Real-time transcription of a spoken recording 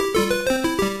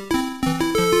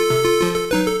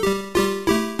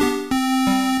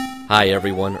Hi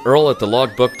everyone, Earl at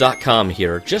thelogbook.com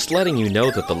here, just letting you know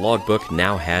that the Logbook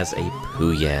now has a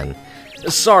Pooyan.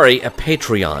 Sorry, a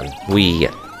Patreon. We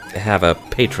have a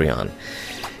Patreon.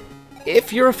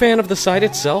 If you're a fan of the site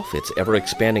itself, its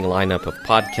ever-expanding lineup of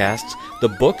podcasts, the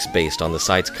books based on the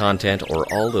site's content, or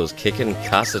all those kickin'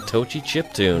 Kasatochi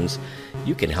chiptunes,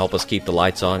 you can help us keep the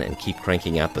lights on and keep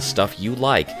cranking out the stuff you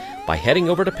like by heading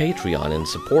over to Patreon and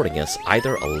supporting us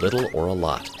either a little or a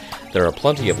lot. There are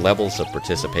plenty of levels of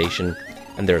participation,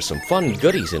 and there are some fun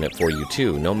goodies in it for you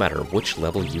too, no matter which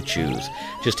level you choose.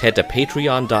 Just head to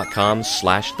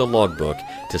patreon.com/thelogbook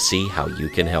to see how you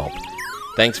can help.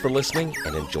 Thanks for listening,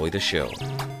 and enjoy the show.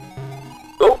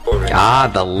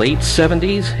 The late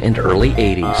 70s and early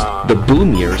 80s, the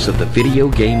boom years of the video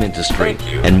game industry,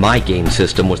 and my game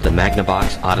system was the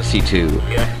Magnavox Odyssey 2.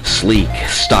 Sleek,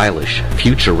 stylish,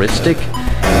 futuristic,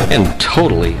 and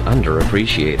totally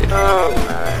underappreciated.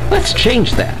 Let's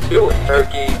change that.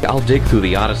 I'll dig through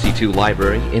the Odyssey 2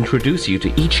 library, introduce you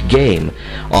to each game,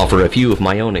 offer a few of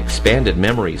my own expanded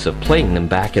memories of playing them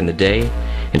back in the day,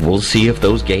 and we'll see if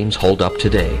those games hold up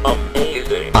today.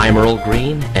 I'm Earl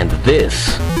Green, and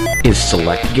this is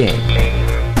Select Game.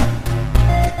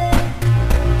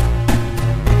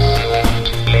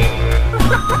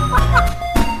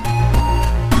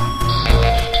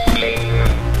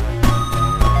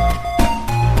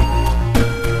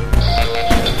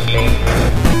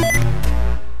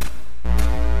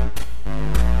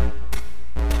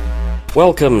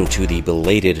 Welcome to the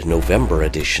belated November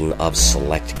edition of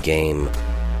Select Game.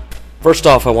 First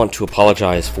off, I want to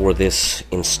apologize for this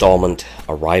installment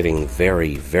arriving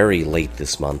very, very late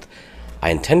this month.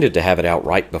 I intended to have it out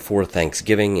right before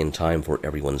Thanksgiving in time for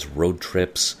everyone's road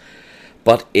trips,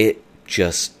 but it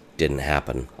just didn't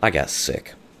happen. I got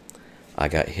sick. I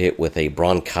got hit with a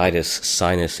bronchitis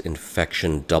sinus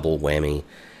infection double whammy,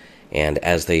 and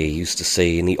as they used to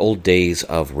say in the old days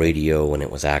of radio when it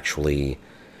was actually,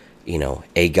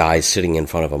 a guy sitting in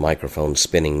front of a microphone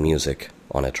spinning music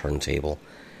on a turntable,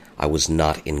 I was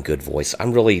not in good voice.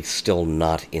 I'm really still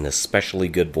not in especially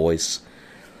good voice,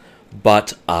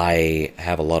 but I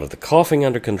have a lot of the coughing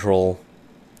under control,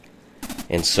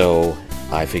 and so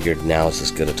I figured now is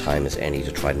as good a time as any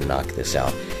to try to knock this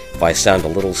out. If I sound a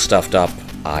little stuffed up,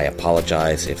 I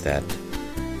apologize if that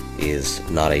is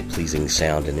not a pleasing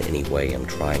sound in any way. I'm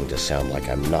trying to sound like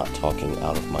I'm not talking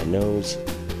out of my nose,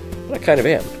 but I kind of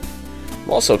am.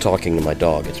 I'm also talking to my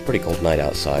dog. It's a pretty cold night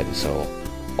outside, so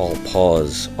all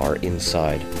paws are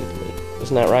inside with me.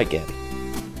 Isn't that right, Gabby?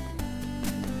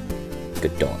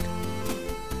 Good dog.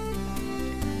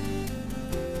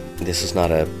 This is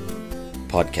not a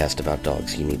podcast about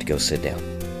dogs. You need to go sit down.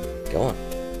 Go on.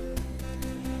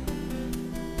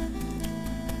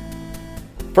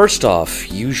 First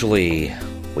off, usually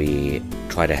we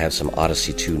try to have some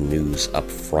Odyssey 2 news up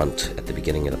front at the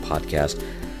beginning of the podcast.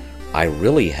 I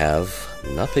really have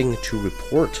nothing to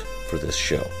report for this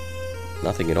show.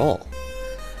 Nothing at all.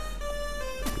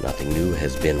 Nothing new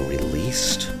has been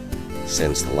released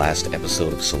since the last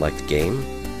episode of Select Game.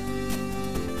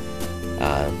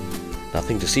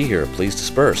 Nothing to see here. Please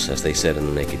disperse, as they said in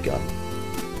The Naked Gun.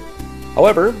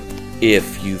 However,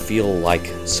 if you feel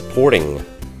like supporting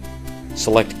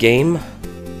Select Game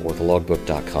or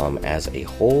thelogbook.com as a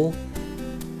whole,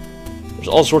 there's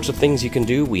all sorts of things you can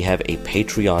do. We have a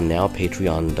Patreon now,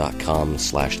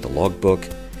 patreon.com/thelogbook.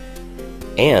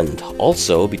 And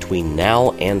also, between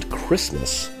now and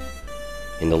Christmas,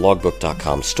 in the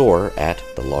logbook.com store at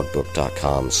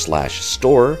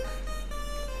thelogbook.com/store,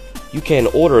 you can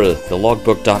order the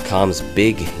logbook.com's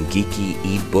big geeky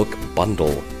ebook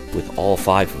bundle with all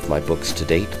 5 of my books to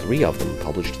date, 3 of them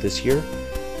published this year.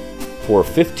 For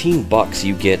 $15,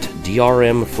 you get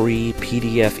DRM-free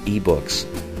PDF ebooks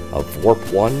of Warp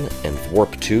 1 and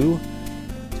Warp 2,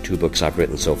 2 books I've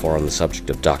written so far on the subject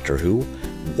of Doctor Who.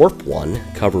 Warp 1,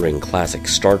 covering classic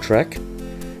Star Trek,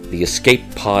 the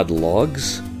Escape Pod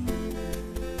logs,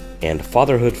 and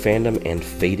Fatherhood Fandom and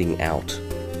Fading Out.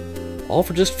 All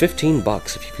for just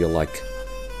 $15 if you feel like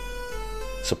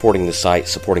supporting the site,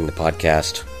 supporting the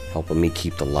podcast, helping me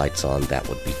keep the lights on. That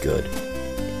would be good.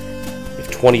 If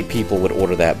 20 people would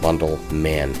order that bundle,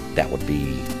 man, that would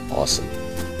be awesome.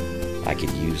 I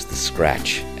could use the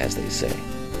scratch, as they say.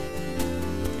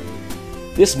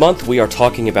 This month we are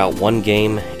talking about one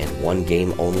game and one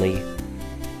game only,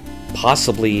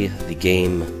 possibly the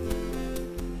game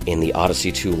in the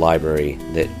Odyssey 2 library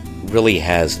that really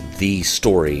has the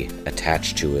story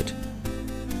attached to it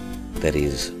that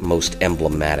is most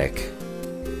emblematic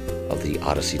of the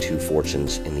Odyssey 2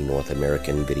 fortunes in the North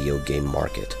American video game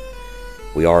market.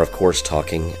 We are, of course,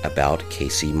 talking about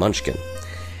KC Munchkin.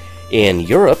 In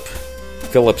Europe,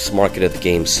 Philips marketed the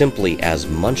game simply as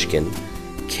Munchkin,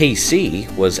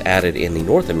 KC was added in the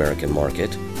North American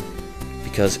market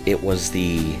because KC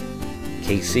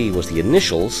was the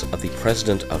initials of the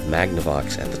president of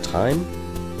Magnavox at the time,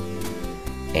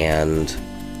 and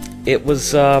it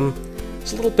was a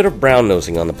little bit of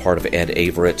brown-nosing on the part of Ed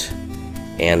Averett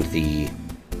and the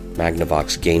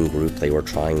Magnavox Game Group. They were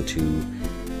trying to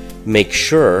make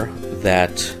sure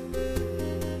that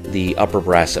the upper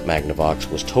brass at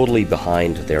Magnavox was totally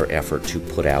behind their effort to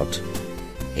put out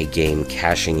a game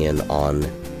cashing in on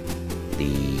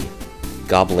the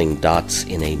gobbling dots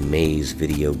in a maze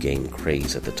video game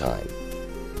craze at the time.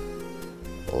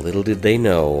 Little did they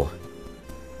know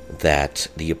that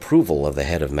the approval of the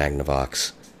head of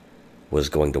Magnavox was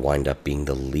going to wind up being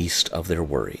the least of their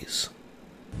worries.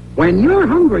 When you're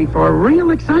hungry for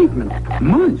real excitement,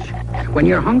 munch. When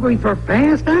you're hungry for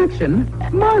fast action,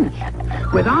 munch.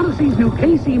 With Odyssey's new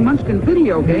KC Munchkin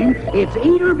video game, it's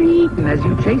eat or be eaten as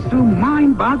you chase through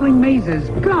mind-boggling mazes,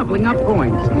 gobbling up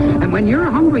points. And when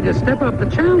you're hungry to step up the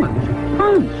challenge,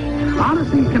 punch.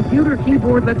 Odyssey's computer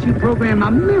keyboard lets you program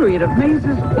a myriad of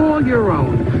mazes all your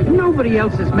own. Nobody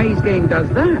else's maze game does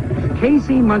that.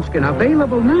 KC Munchkin,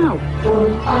 available now.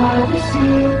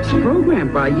 Odyssey.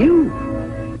 Programmed by you.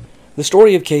 The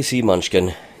story of KC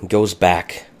Munchkin goes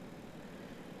back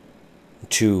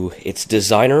to its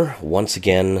designer, once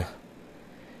again,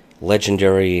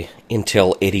 legendary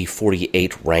Intel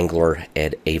 8048 Wrangler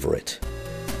Ed Averett.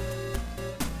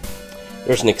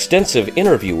 There's an extensive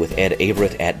interview with Ed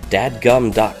Averett at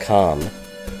dadgum.com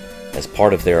as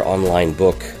part of their online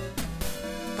book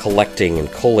collecting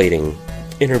and collating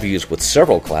interviews with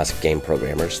several classic game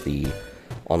programmers. The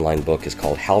online book is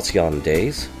called Halcyon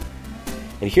Days.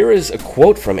 And here is a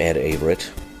quote from Ed Averett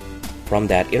from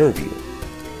that interview.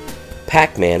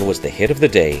 Pac-Man was the hit of the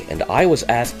day, and I was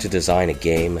asked to design a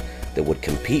game that would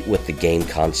compete with the game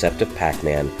concept of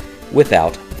Pac-Man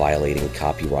without violating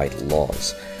copyright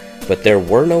laws. But there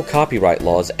were no copyright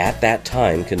laws at that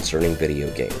time concerning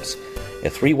video games. A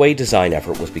three-way design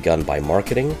effort was begun by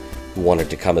marketing, who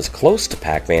wanted to come as close to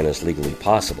Pac-Man as legally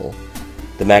possible,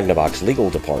 the Magnavox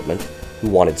legal department, who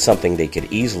wanted something they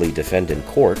could easily defend in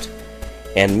court,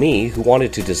 and me, who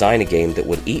wanted to design a game that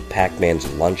would eat Pac-Man's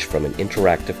lunch from an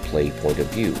interactive play point of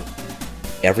view.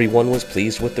 Everyone was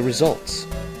pleased with the results.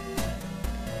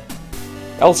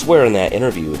 Elsewhere in that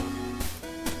interview,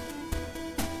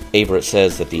 Averett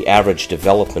says that the average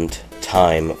development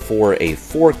time for a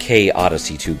 4K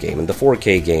Odyssey 2 game, and the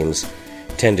 4K games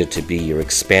tended to be your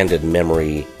expanded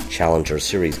memory Challenger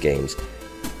series games,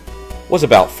 was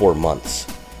about 4 months.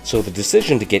 So the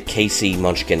decision to get KC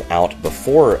Munchkin out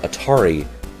before Atari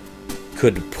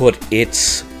could put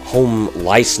its home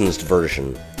licensed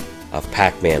version of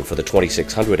Pac-Man for the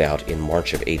 2600 out in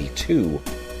March of '82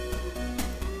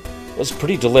 was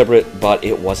pretty deliberate, but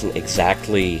it wasn't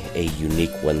exactly a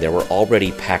unique one. There were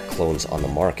already Pac clones on the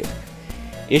market.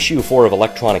 Issue 4 of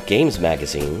Electronic Games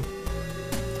magazine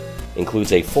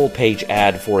includes a full-page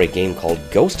ad for a game called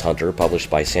Ghost Hunter,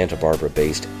 published by Santa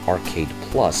Barbara-based Arcade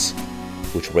Plus,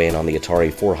 which ran on the Atari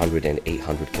 400 and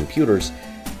 800 computers,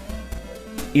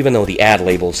 even though the ad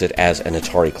labels it as an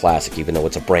Atari classic, even though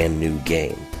it's a brand new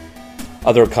game.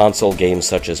 Other console games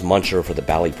such as Muncher for the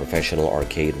Bally Professional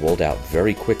Arcade rolled out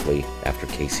very quickly after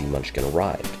KC Munchkin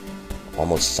arrived,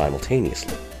 almost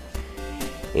simultaneously.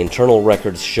 Internal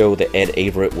records show that Ed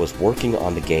Averett was working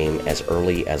on the game as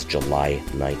early as July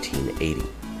 1980.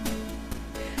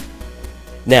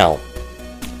 Now,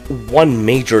 one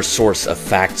major source of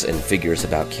facts and figures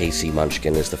about KC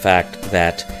Munchkin is the fact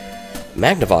that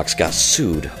Magnavox got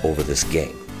sued over this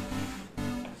game.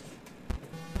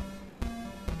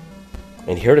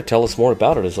 And here to tell us more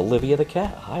about it is Olivia the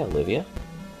cat. Hi, Olivia.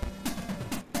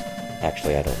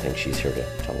 Actually, I don't think she's here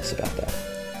to tell us about that.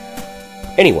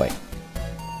 Anyway,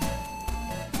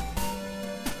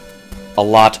 a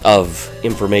lot of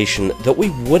information that we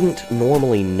wouldn't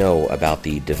normally know about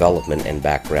the development and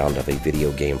background of a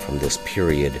video game from this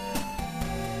period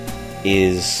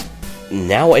is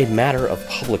now a matter of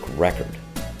public record.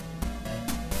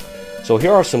 So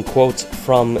here are some quotes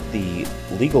from the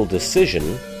legal decision,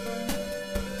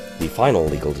 the final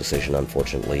legal decision,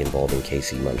 unfortunately, involving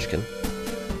KC Munchkin,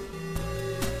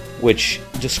 which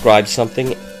describes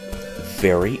something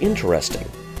very interesting.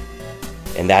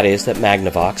 And that is that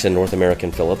Magnavox and North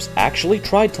American Philips actually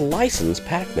tried to license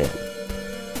Pac-Man.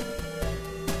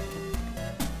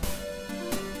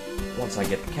 Once I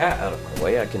get the cat out of my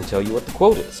way, I can tell you what the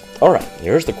quote is. Alright,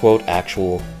 here's the quote,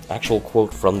 actual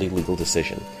quote from the legal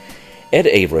decision. Ed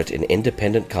Averett, an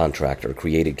independent contractor,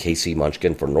 created KC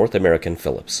Munchkin for North American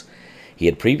Philips. He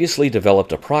had previously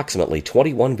developed approximately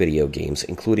 21 video games,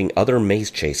 including other maze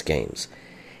chase games.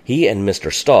 He and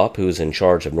Mr. Staub, who is in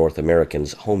charge of North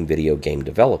American's home video game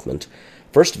development,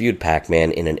 first viewed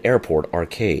Pac-Man in an airport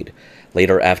arcade.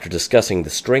 Later, after discussing the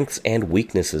strengths and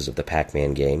weaknesses of the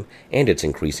Pac-Man game and its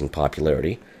increasing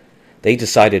popularity, they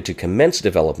decided to commence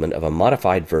development of a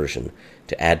modified version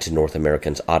to add to North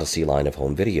American's Odyssey line of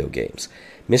home video games.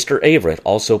 Mr. Averitt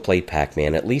also played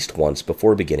Pac-Man at least once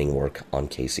before beginning work on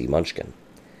K.C. Munchkin.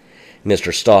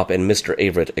 Mr. Staub and Mr.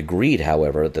 Averitt agreed,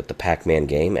 however, that the Pac-Man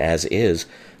game, as is,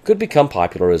 could become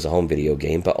popular as a home video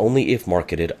game, but only if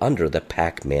marketed under the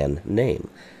Pac-Man name.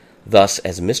 Thus,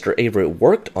 as Mr. Averitt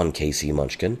worked on K.C.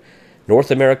 Munchkin,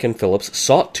 North American Philips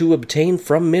sought to obtain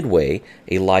from Midway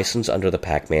a license under the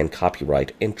Pac-Man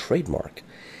copyright and trademark.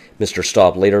 Mr.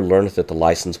 Staub later learned that the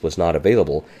license was not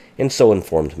available, and so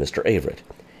informed Mr. Averitt.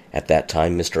 At that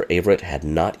time, Mr. Averitt had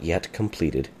not yet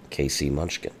completed K.C.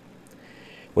 Munchkin.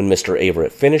 When Mr.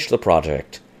 Averitt finished the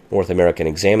project, North American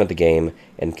examined the game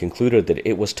and concluded that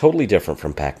it was totally different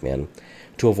from Pac-Man.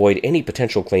 To avoid any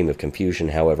potential claim of confusion,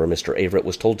 however, Mr. Averitt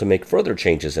was told to make further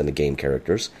changes in the game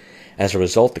characters. As a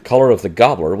result, the color of the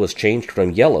gobbler was changed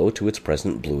from yellow to its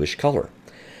present bluish color.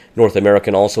 North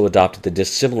American also adopted the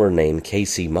dissimilar name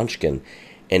K.C. Munchkin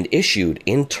and issued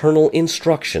internal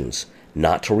instructions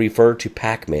not to refer to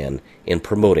Pac-Man in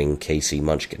promoting K.C.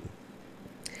 Munchkin.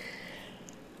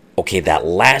 Okay, that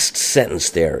last sentence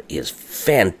there is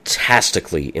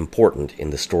fantastically important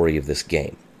in the story of this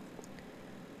game.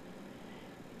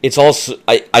 It's also,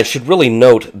 I should really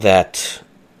note that,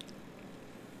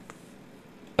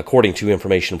 according to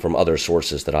information from other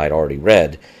sources that I had already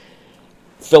read,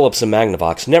 Philips and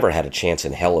Magnavox never had a chance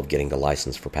in hell of getting the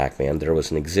license for Pac-Man. There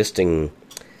was an existing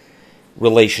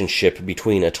relationship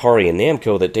between Atari and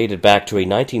Namco that dated back to a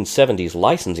 1970s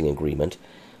licensing agreement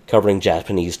covering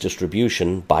Japanese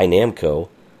distribution by Namco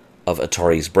of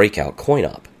Atari's breakout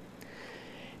coin-op.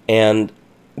 And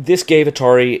this gave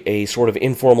Atari a sort of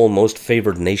informal most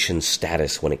favored nation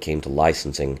status when it came to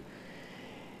licensing,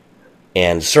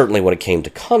 and certainly when it came to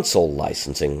console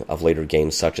licensing of later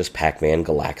games such as Pac-Man,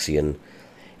 Galaxian,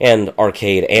 and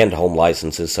arcade and home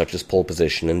licenses such as Pole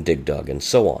Position and Dig Dug, and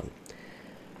so on.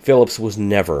 Philips was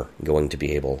never going to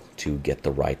be able to get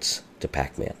the rights to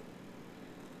Pac-Man.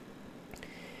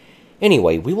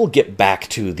 Anyway, we will get back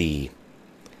to the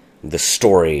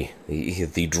story,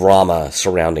 the drama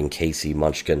surrounding K.C.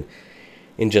 Munchkin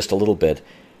in just a little bit.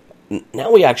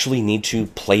 Now we actually need to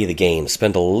play the game,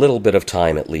 spend a little bit of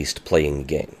time at least playing the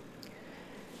game.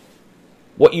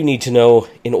 What you need to know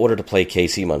in order to play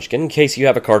K.C. Munchkin, in case you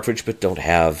have a cartridge but don't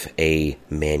have a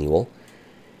manual,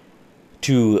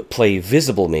 to play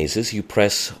visible mazes, you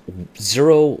press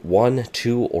 0, 1,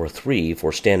 2, or 3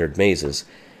 for standard mazes.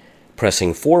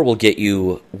 Pressing 4 will get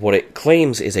you what it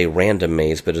claims is a random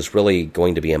maze, but is really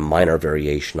going to be a minor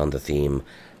variation on the theme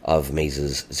of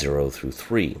mazes 0 through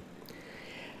 3.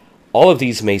 All of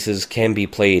these mazes can be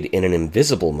played in an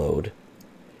invisible mode,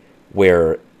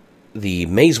 where the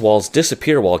maze walls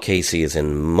disappear while Casey is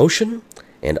in motion,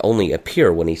 and only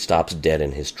appear when he stops dead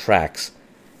in his tracks.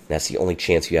 That's the only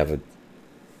chance you have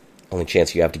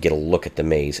to get a look at the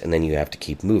maze, and then you have to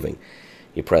keep moving.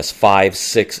 You press 5,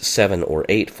 6, 7, or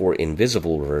 8 for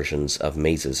invisible versions of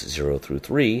mazes 0 through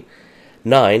 3.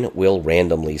 9 will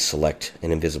randomly select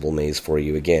an invisible maze for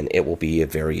you again. It will be a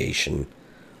variation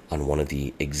on one of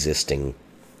the existing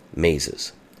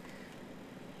mazes.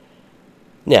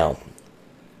 Now,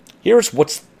 here's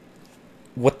what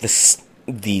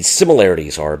the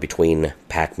similarities are between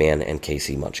Pac-Man and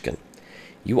K.C. Munchkin.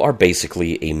 You are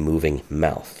basically a moving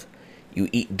mouth. You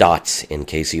eat dots in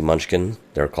K.C. Munchkin.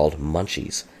 They're called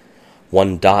munchies.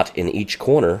 One dot in each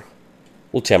corner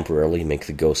will temporarily make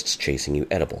the ghosts chasing you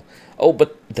edible. Oh,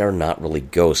 but they're not really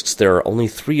ghosts. There are only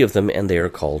 3 of them, and they are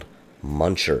called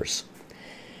munchers.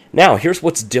 Now, here's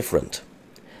what's different.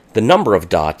 The number of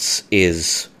dots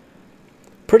is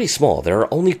pretty small. There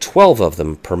are only 12 of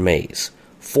them per maze.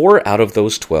 4 out of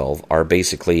those 12 are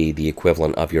basically the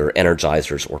equivalent of your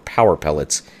energizers or power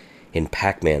pellets in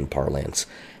Pac-Man parlance.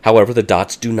 However, the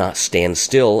dots do not stand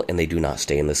still, and they do not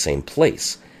stay in the same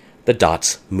place. The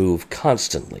dots move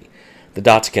constantly. The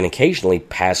dots can occasionally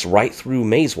pass right through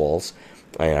maze walls.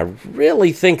 I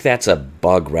really think that's a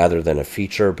bug rather than a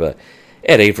feature, but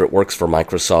Ed Averitt works for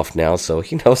Microsoft now, so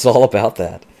he knows all about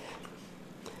that.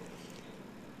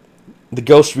 The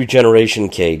ghost regeneration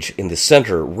cage in the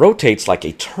center rotates like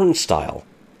a turnstile,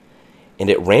 and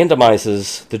it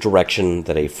randomizes the direction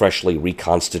that a freshly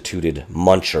reconstituted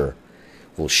muncher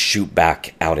will shoot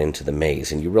back out into the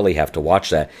maze, and you really have to watch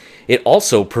that. It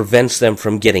also prevents them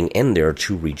from getting in there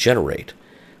to regenerate,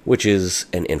 which is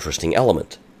an interesting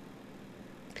element.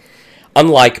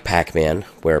 Unlike Pac-Man,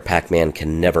 where Pac-Man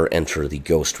can never enter the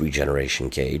ghost regeneration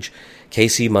cage,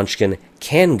 KC Munchkin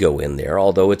can go in there,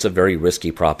 although it's a very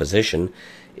risky proposition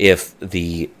if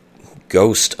the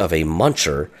ghost of a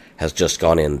muncher has just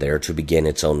gone in there to begin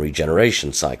its own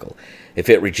regeneration cycle. If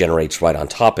it regenerates right on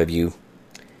top of you,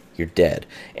 you're dead.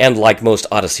 And like most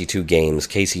Odyssey 2 games,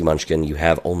 KC Munchkin, you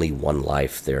have only one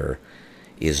life. There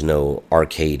is no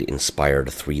arcade-inspired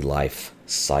 3-life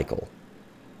cycle.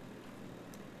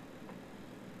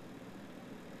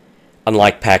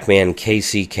 Unlike Pac-Man,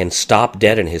 KC can stop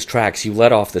dead in his tracks. You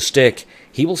let off the stick,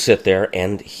 he will sit there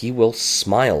and he will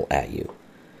smile at you.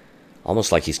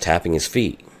 Almost like he's tapping his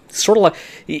feet. Sort of like,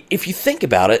 if you think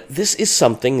about it, this is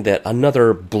something that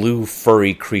another blue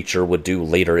furry creature would do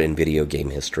later in video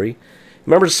game history.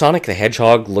 Remember Sonic the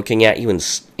Hedgehog looking at you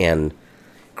and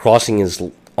crossing his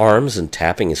arms and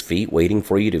tapping his feet, waiting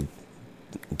for you to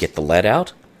get the lead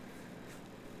out?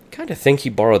 I kind of think he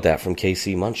borrowed that from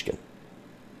KC Munchkin.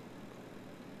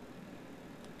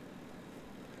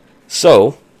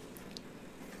 So,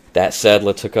 that said,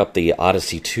 let's hook up the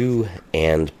Odyssey 2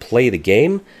 and play the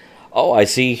game. Oh, I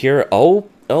see here,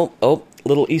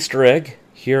 little Easter egg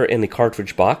here in the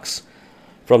cartridge box.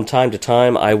 From time to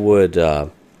time, I would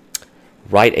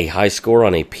write a high score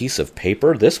on a piece of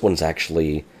paper. This one's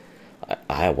actually,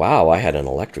 wow, I had an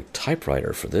electric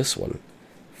typewriter for this one.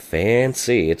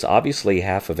 Fancy. It's obviously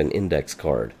half of an index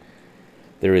card.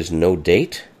 There is no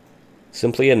date.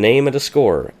 Simply a name and a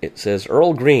score. It says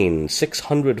Earl Green,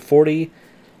 640,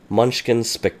 Munchkin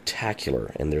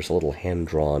Spectacular. And there's a little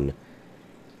hand-drawn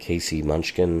KC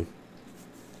Munchkin.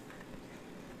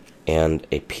 And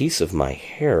a piece of my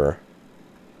hair,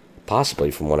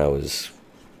 possibly from when I was,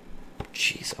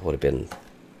 I would have been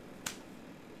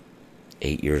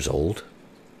 8 years old.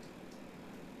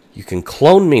 You can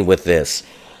clone me with this.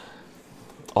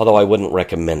 Although I wouldn't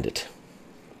recommend it.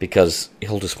 Because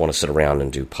he'll just want to sit around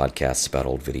and do podcasts about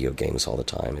old video games all the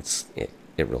time. It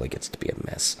really gets to be a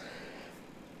mess.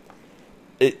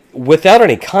 Without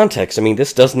any context, I mean,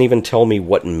 this doesn't even tell me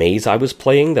what maze I was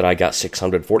playing that I got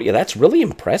 640. Yeah, that's really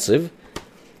impressive.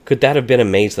 Could that have been a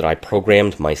maze that I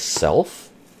programmed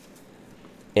myself?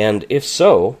 And if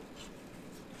so,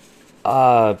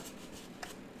 unfair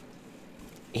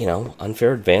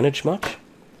advantage much?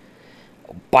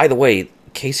 By the way,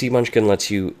 KC Munchkin lets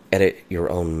you edit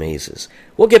your own mazes.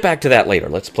 We'll get back to that later.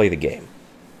 Let's play the game.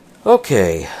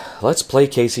 Okay, let's play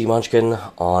KC Munchkin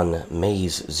on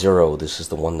Maze 0. This is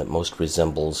the one that most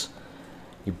resembles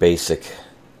your basic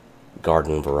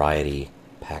garden variety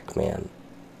Pac-Man.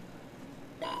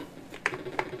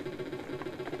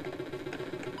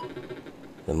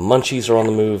 The Munchies are on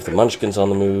the move, the Munchkin's on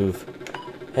the move.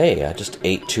 Hey, I just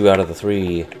ate 2 out of the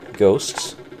 3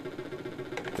 ghosts.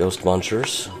 Ghost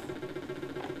Munchers.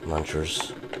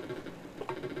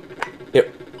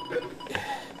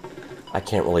 I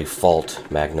can't really fault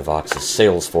Magnavox's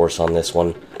sales force on this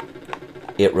one.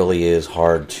 It really is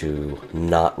hard to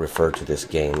not refer to this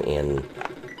game in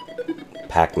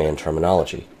Pac-Man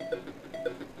terminology.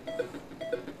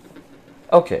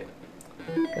 Okay,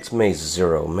 that's Maze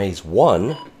 0. Maze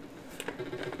 1, a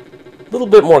little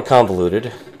bit more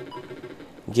convoluted,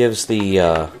 gives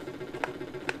the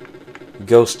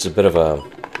ghosts a bit of a...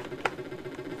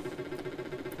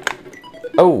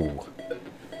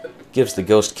 gives the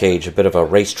ghost cage a bit of a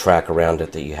racetrack around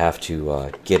it that you have to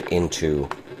get into.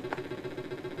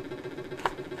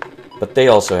 But they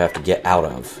also have to get out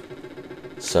of.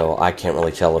 So I can't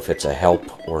really tell if it's a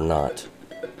help or not.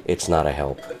 It's not a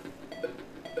help.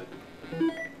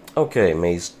 Okay,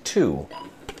 Maze 2.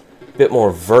 A bit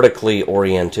more vertically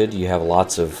oriented. You have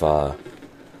lots of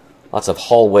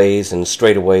hallways and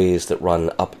straightaways that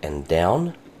run up and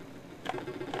down.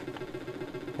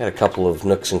 Got a couple of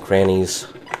nooks and crannies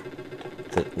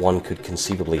that one could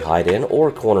conceivably hide in,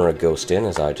 or corner a ghost in,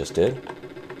 as I just did.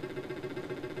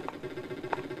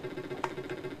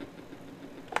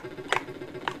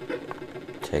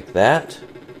 Take that.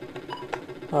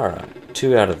 Alright,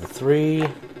 2 out of the 3.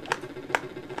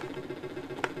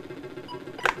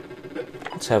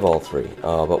 Let's have all 3.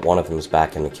 But one of them's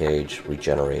back in the cage,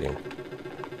 regenerating.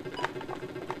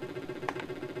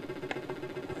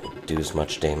 Do as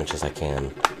much damage as I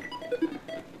can.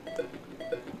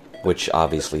 Which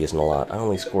obviously isn't a lot. I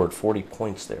only scored 40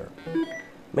 points there.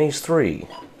 Maze 3.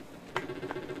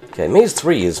 Okay, Maze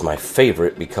 3 is my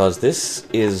favorite because this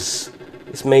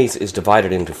maze is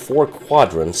divided into 4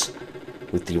 quadrants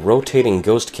with the rotating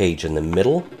ghost cage in the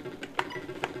middle.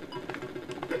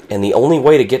 And the only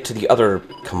way to get to the other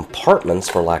compartments,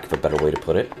 for lack of a better way to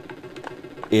put it,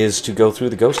 is to go through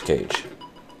the ghost cage.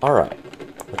 Alright,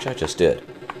 which I just did.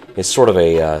 It's sort of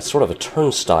a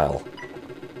turnstile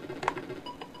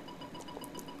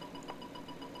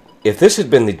if this had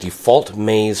been the default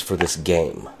maze for this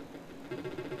game...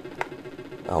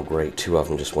 Oh, great. 2 of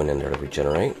them just went in there to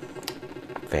regenerate.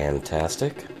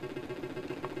 Fantastic.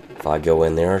 If I go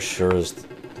in there, sure as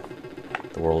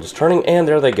the world is turning, and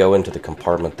there they go into the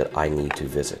compartment that I need to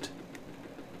visit.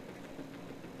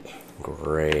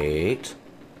 Great.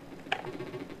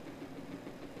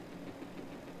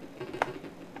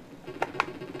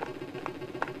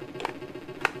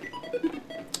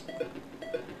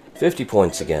 $50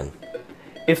 points again.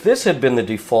 If this had been the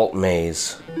default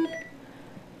maze,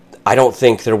 I don't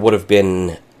think there would have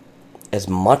been as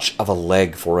much of a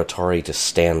leg for Atari to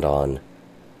stand on,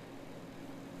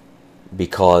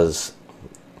 because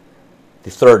the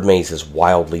third maze is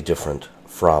wildly different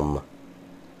from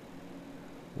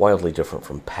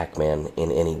Pac-Man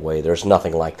in any way. There's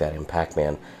nothing like that in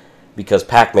Pac-Man, because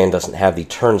Pac-Man doesn't have the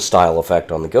turnstile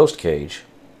effect on the ghost cage.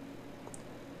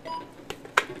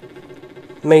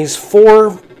 Maze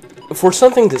 4, for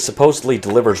something that supposedly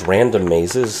delivers random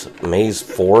mazes, Maze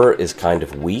 4 is kind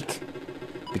of weak,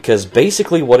 because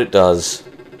basically what it does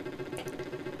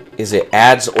is it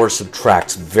adds or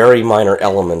subtracts very minor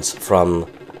elements from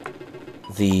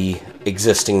the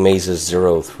existing mazes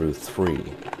 0 through 3.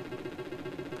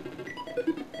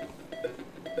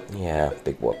 Yeah,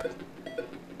 big whoop.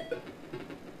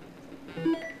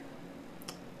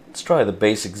 Let's try the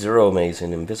basic 0 maze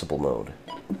in invisible mode.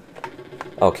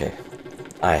 Okay,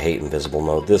 I hate invisible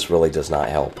mode. This really does not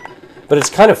help. But it's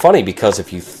kind of funny because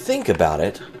if you think about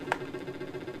it,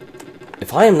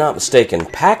 if I am not mistaken,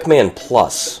 Pac-Man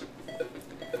Plus,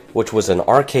 which was an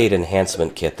arcade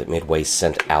enhancement kit that Midway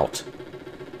sent out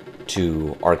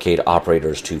to arcade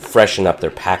operators to freshen up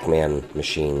their Pac-Man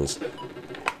machines,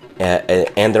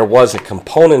 and there was a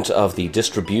component of the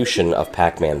distribution of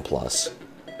Pac-Man Plus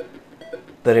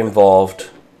that involved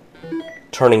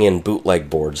turning in bootleg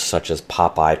boards such as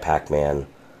Popeye Pac-Man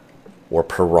or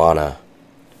Piranha,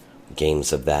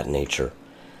 games of that nature.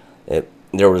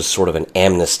 There was sort of an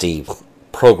amnesty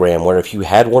program where if you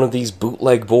had one of these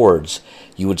bootleg boards,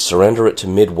 you would surrender it to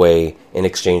Midway in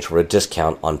exchange for a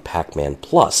discount on Pac-Man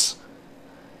Plus.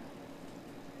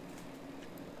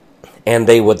 And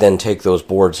they would then take those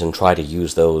boards and try to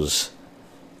use those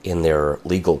in their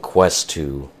legal quest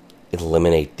to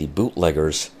eliminate the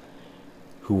bootleggers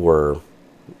who were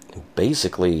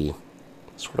basically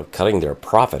sort of cutting their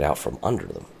profit out from under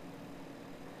them.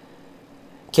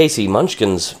 K.C.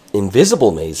 Munchkin's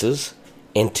invisible mazes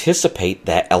anticipate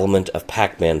that element of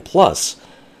Pac-Man Plus,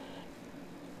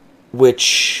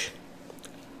 which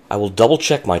I will double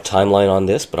check my timeline on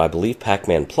this, but I believe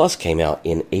Pac-Man Plus came out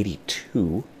in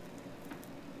 82.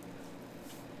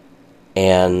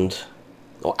 And,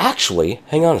 well, actually,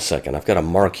 hang on a second. I've got a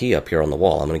marquee up here on the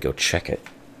wall. I'm going to go check it.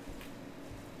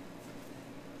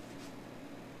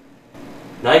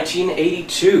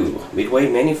 1982, Midway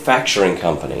Manufacturing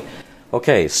Company.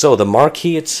 Okay, so the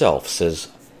marquee itself says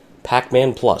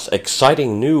Pac-Man Plus,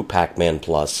 exciting new Pac-Man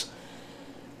Plus,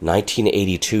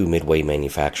 1982 Midway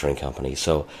Manufacturing Company.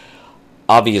 So,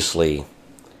 obviously,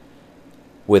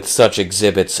 with such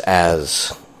exhibits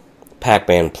as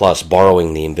Pac-Man Plus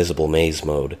borrowing the Invisible Maze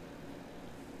mode,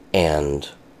 and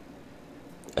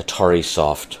Atari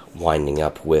Soft winding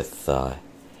up with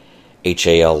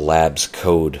HAL Labs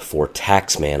code for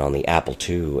Taxman on the Apple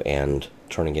II and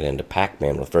turning it into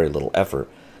Pac-Man with very little effort,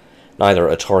 neither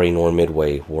Atari nor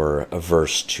Midway were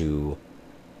averse to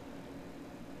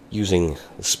using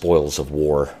the spoils of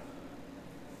war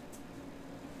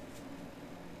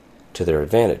to their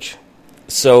advantage.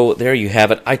 So there you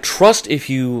have it. I trust if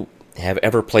you have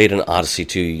ever played an Odyssey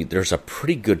 2, there's a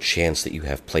pretty good chance that you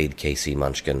have played K.C.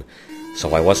 Munchkin.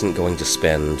 So I wasn't going to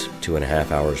spend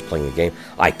 2.5 hours playing the game.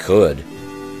 I could.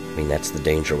 I mean, that's the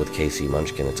danger with K.C.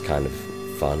 Munchkin. It's kind of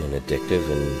fun and addictive,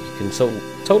 and you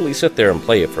can totally sit there and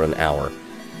play it for an hour.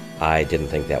 I didn't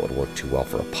think that would work too well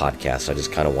for a podcast. I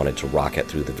just kind of wanted to rocket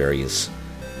through the various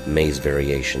maze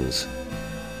variations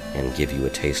and give you a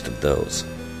taste of those.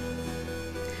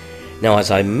 Now, as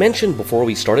I mentioned before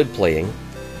we started playing,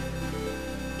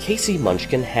 K.C.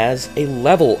 Munchkin has a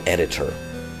level editor.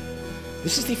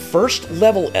 This is the first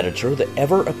level editor that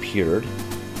ever appeared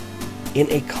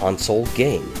in a console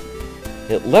game.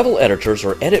 Now, level editors,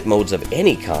 or edit modes of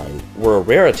any kind, were a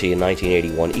rarity in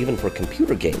 1981, even for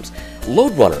computer games.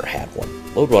 Lode Runner had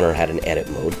one. Lode Runner had an edit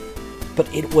mode, but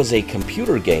it was a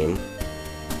computer game.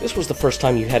 This was the first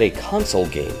time you had a console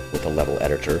game with a level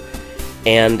editor,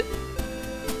 and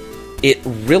it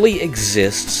really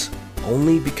exists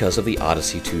only because of the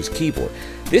Odyssey 2's keyboard.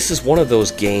 This is one of those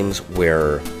games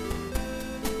where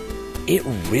it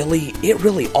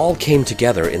really all came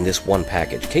together in this one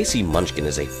package. K.C. Munchkin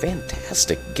is a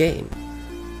fantastic game.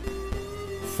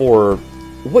 for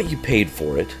what you paid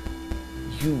for it,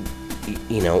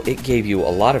 it gave you a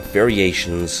lot of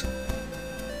variations,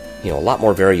 a lot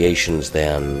more variations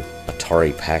than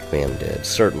Atari Pac-Man did,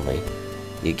 certainly.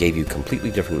 It gave you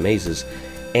completely different mazes,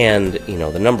 and,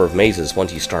 the number of mazes,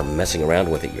 once you start messing around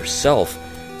with it yourself,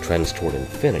 trends toward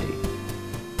infinity.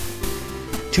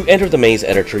 To enter the maze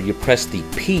editor, you press the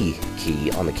P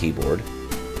key on the keyboard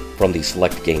from the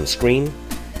Select Game screen.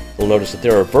 You'll notice that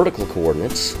there are vertical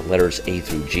coordinates, letters A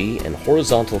through G, and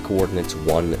horizontal coordinates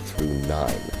 1 through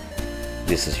 9.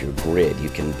 This is your grid. You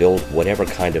can build whatever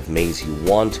kind of maze you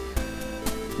want,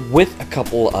 with a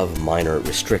couple of minor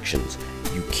restrictions.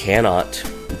 You cannot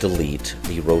delete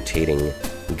the rotating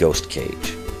ghost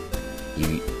cage.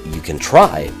 You can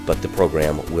try, but the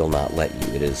program will not let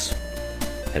you.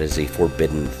 That is a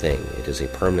forbidden thing. It is a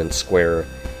permanent square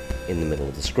in the middle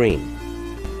of the screen.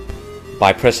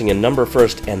 By pressing a number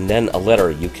first and then a letter,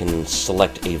 you can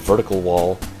select a vertical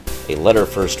wall. A letter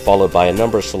first followed by a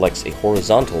number selects a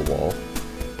horizontal wall.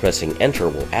 Pressing enter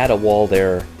will add a wall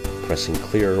there. Pressing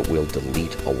clear will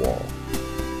delete a wall.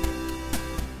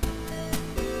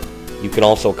 You can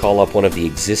also call up one of the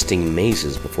existing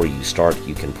mazes before you start.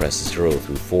 You can press 0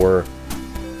 through 4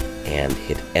 and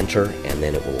hit enter, and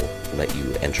then it will let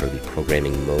you enter the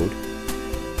programming mode.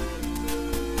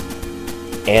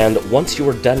 And once you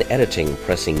are done editing,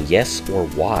 pressing yes or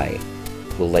Y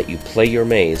will let you play your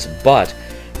maze. But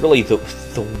really,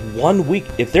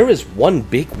 if there is one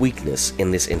big weakness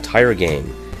in this entire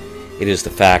game, it is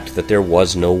the fact that there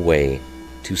was no way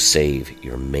to save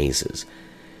your mazes.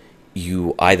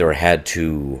 You either had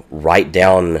to write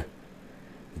down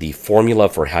the formula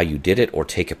for how you did it or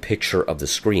take a picture of the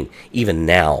screen. Even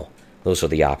now, those are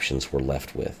the options we're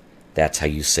left with. That's how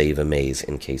you save a maze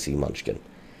in KC Munchkin.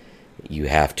 You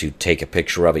have to take a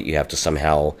picture of it. You have to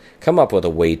somehow come up with a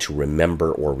way to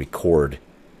remember or record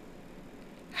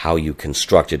how you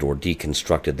constructed or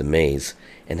deconstructed the maze,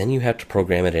 and then you have to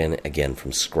program it in again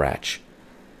from scratch.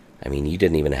 I mean, you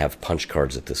didn't even have punch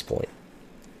cards at this point.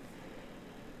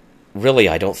 Really,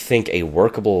 I don't think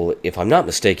if I'm not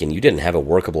mistaken, you didn't have a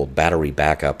workable battery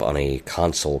backup on a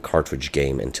console cartridge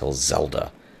game until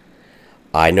Zelda.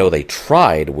 I know they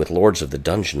tried with Lords of the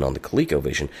Dungeon on the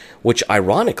ColecoVision, which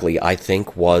ironically I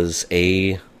think was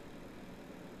I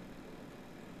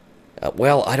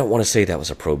don't want to say that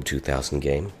was a Probe 2000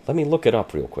 game. Let me look it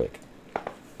up real quick.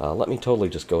 Let me totally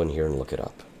just go in here and look it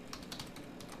up.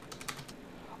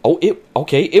 Oh,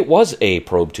 it was a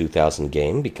Probe 2000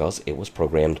 game because it was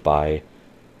programmed by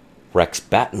Rex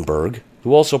Battenberg,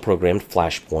 who also programmed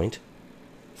Flashpoint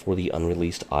for the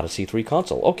unreleased Odyssey 3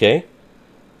 console. Okay.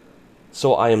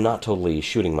 So I am not totally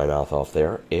shooting my mouth off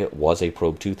there. It was a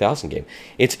Probe 2000 game.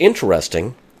 It's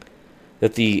interesting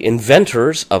that the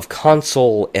inventors of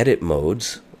console edit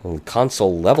modes,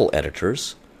 console level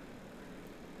editors,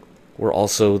 were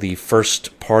also the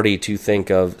first party to think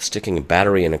of sticking a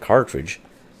battery in a cartridge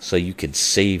so you could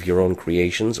save your own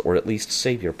creations, or at least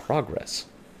save your progress.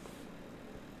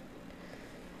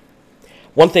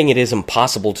 One thing it is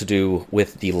impossible to do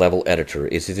with the level editor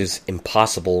is it is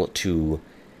impossible to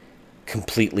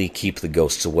completely keep the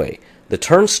ghosts away. The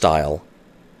turnstile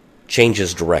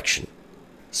changes direction,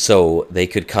 so they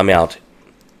could come out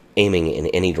aiming in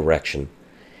any direction.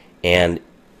 And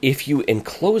if you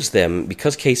enclose them,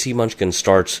 because KC Munchkin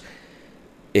starts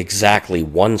exactly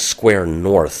one square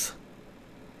north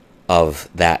of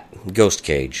that ghost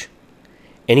cage,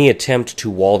 any attempt to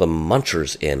wall the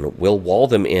Munchers in will wall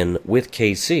them in with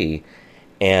KC,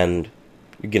 and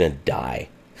you're gonna die.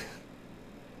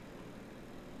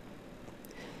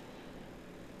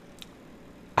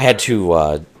 I had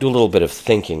to do a little bit of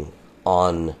thinking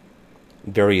on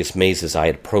various mazes I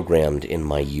had programmed in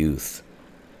my youth.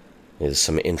 There's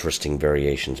some interesting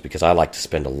variations, because I like to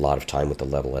spend a lot of time with the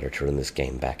level editor in this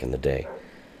game back in the day.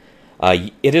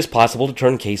 It is possible to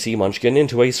turn KC Munchkin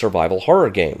into a survival horror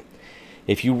game.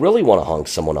 If you really want to honk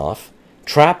someone off,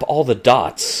 trap all the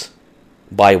dots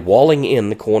by walling in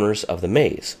the corners of the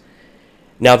maze.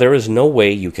 Now, there is no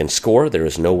way you can score, there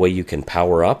is no way you can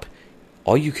power up.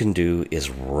 All you can do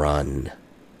is run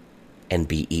and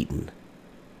be eaten.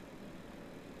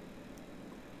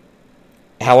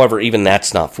 However, even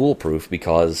that's not foolproof,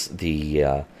 because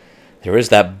there is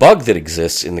that bug that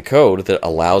exists in the code that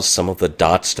allows some of the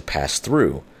dots to pass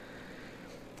through.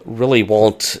 Really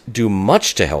won't do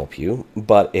much to help you,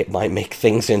 but it might make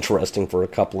things interesting for a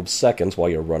couple of seconds while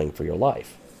you're running for your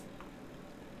life.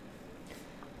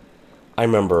 I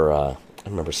remember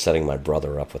setting my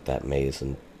brother up with that maze,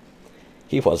 and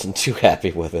he wasn't too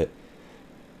happy with it.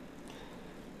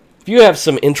 If you have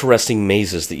some interesting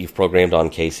mazes that you've programmed on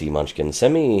KC Munchkin,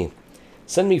 send me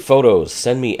Send me photos.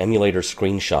 Send me emulator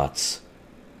screenshots.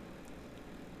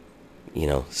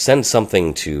 Send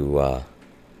something to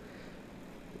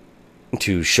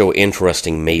show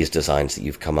interesting maze designs that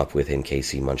you've come up with in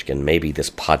KC Munchkin. Maybe this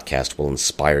podcast will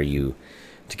inspire you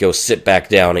to go sit back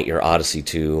down at your Odyssey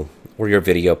 2 or your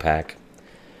video pack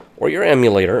or your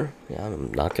emulator.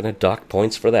 I'm not going to dock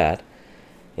points for that.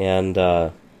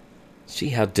 And see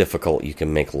how difficult you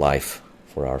can make life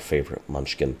for our favorite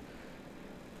Munchkin.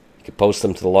 You can post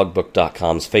them to the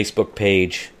logbook.com's Facebook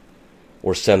page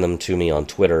or send them to me on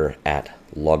Twitter at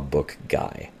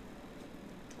logbookguy.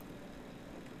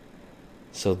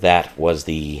 So that was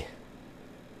the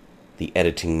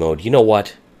editing mode. You know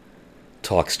what?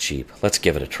 Talk's cheap. Let's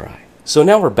give it a try. So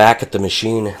now we're back at the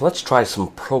machine. Let's try some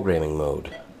programming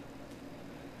mode.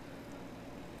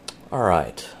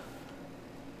 Alright.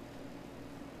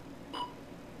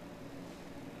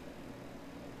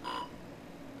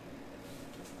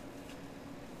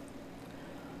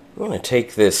 I'm going to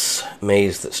take this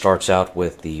maze that starts out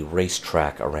with the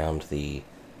racetrack around the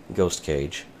ghost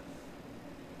cage.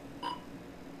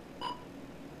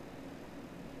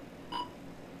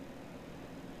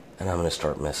 And I'm going to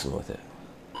start messing with it.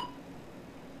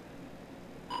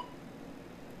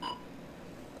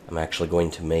 I'm actually going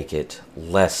to make it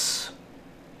less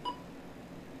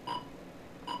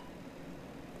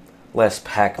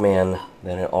Pac-Man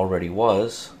than it already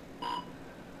was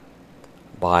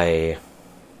by...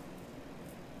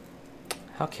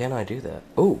 How can I do that?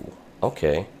 Ooh,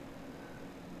 okay.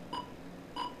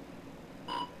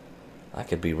 I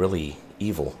could be really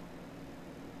evil.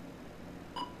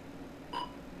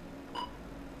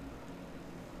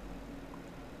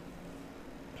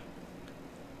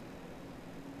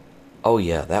 Oh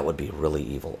yeah, that would be really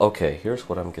evil. Okay, here's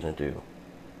what I'm gonna do.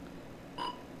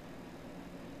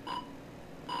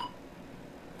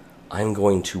 I'm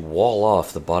going to wall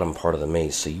off the bottom part of the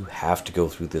maze, so you have to go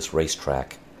through this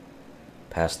racetrack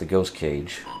past the ghost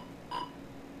cage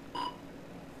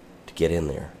to get in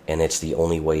there. And it's the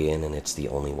only way in and it's the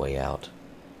only way out.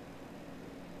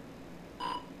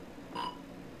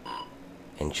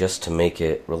 And just to make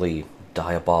it really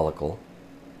diabolical,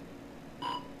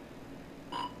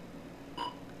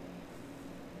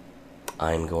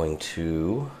 I'm going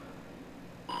to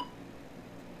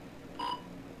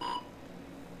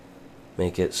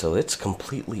make it so it's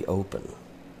completely open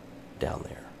down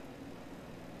there.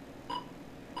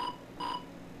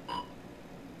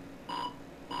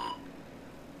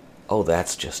 Oh,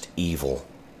 that's just evil.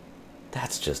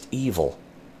 That's just evil.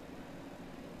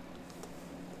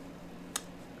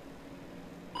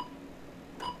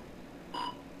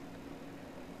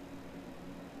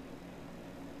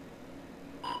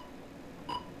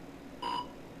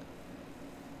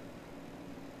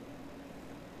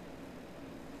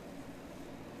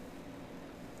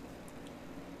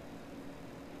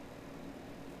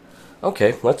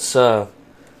 Okay, let's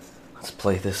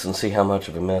play this and see how much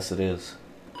of a mess it is.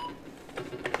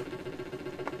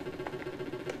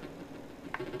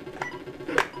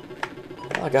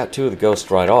 Well, I got two of the ghosts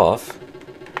right off.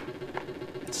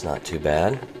 It's not too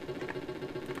bad.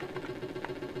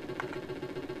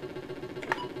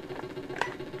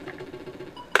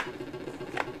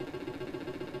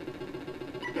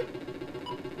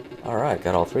 Alright,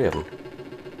 got all three of them.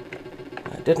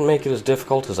 It didn't make it as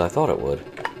difficult as I thought it would.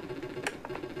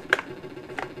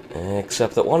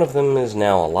 Except that one of them is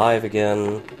now alive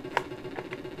again.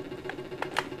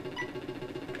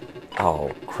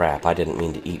 Oh, crap, I didn't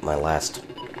mean to eat my last...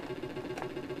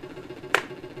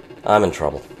 I'm in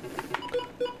trouble.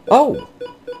 Oh!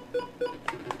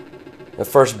 The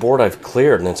first board I've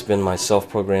cleared, and it's been my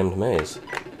self-programmed maze.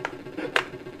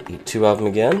 Eat two of them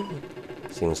again.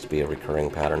 Seems to be a recurring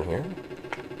pattern here.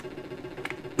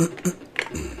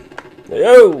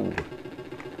 Yo!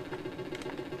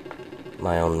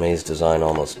 My own maze design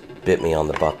almost bit me on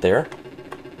the butt there.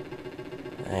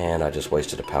 And I just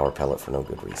wasted a power pellet for no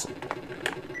good reason.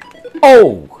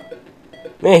 Oh!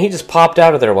 Man, he just popped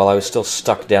out of there while I was still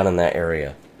stuck down in that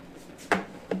area.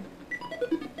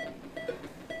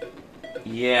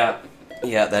 Yeah,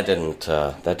 that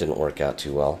didn't work out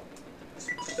too well.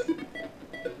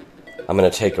 I'm going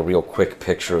to take a real quick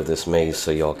picture of this maze so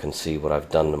y'all can see what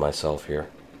I've done to myself here.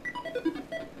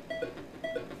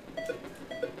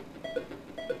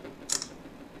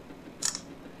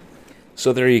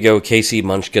 So there you go, KC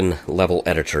Munchkin Level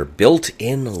Editor.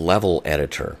 Built-in level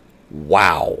editor.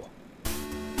 Wow.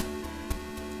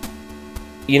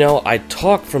 You know, I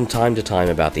talk from time to time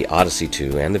about the Odyssey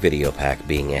 2 and the video pack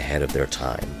being ahead of their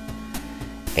time.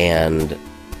 And,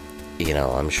 you know,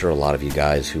 I'm sure a lot of you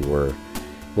guys who were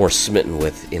more smitten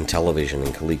with Intellivision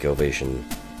and ColecoVision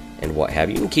and what have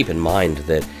you. And keep in mind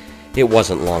that it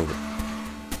wasn't long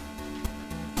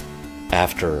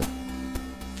after...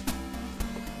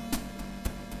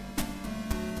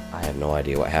 I have no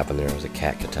idea what happened there. It was a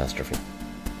cat catastrophe.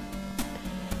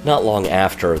 Not long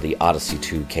after the Odyssey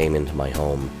 2 came into my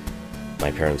home,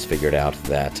 my parents figured out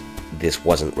that this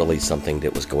wasn't really something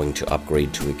that was going to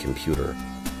upgrade to a computer.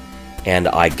 And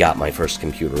I got my first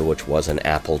computer, which was an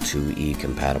Apple IIe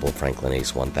compatible Franklin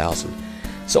Ace 1000.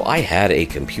 So I had a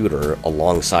computer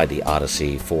alongside the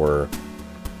Odyssey for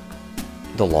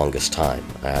the longest time.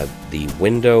 The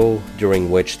window during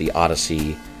which the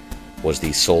Odyssey was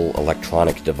the sole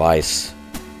electronic device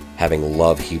having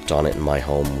love heaped on it in my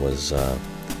home was a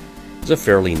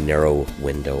fairly narrow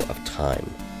window of time.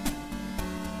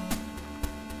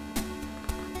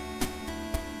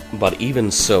 But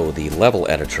even so, the level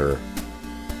editor,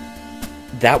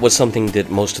 that was something that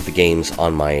most of the games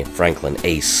on my Franklin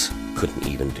Ace couldn't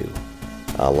even do.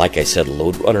 Like I said,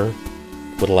 LoadRunner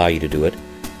would allow you to do it.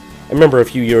 I remember a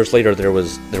few years later there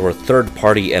were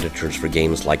third-party editors for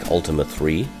games like Ultima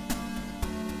 3.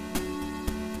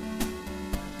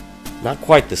 Not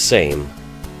quite the same,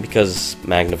 because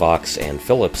Magnavox and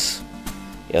Philips,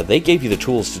 they gave you the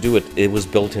tools to do it. It was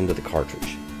built into the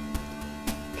cartridge.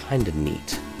 Kinda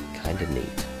neat.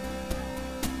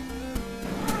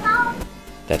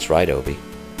 That's right, Obi.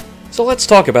 So let's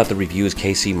talk about the reviews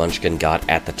KC Munchkin got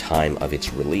at the time of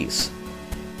its release.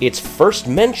 Its first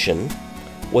mention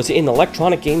was in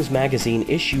Electronic Games Magazine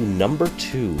issue number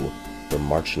 2 from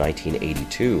March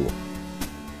 1982,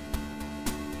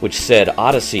 which said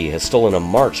Odyssey has stolen a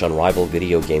march on rival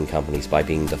video game companies by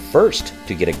being the first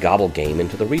to get a gobble game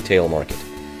into the retail market.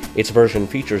 Its version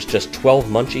features just 12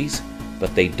 munchies,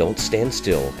 but they don't stand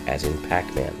still, as in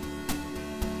Pac-Man.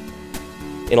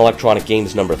 In Electronic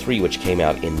Games number 3, which came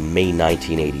out in May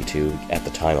 1982, at the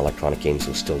time Electronic Games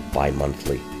was still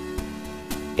bi-monthly,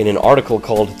 in an article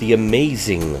called The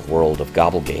Amazing World of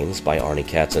Gobble Games by Arnie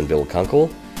Katz and Bill Kunkel,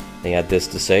 they had this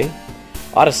to say: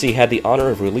 Odyssey had the honor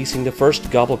of releasing the first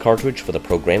Gobble cartridge for the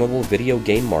programmable video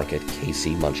game market,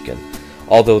 KC Munchkin.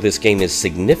 Although this game is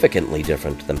significantly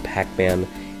different than Pac-Man,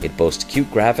 it boasts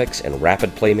cute graphics and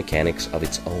rapid play mechanics of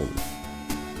its own.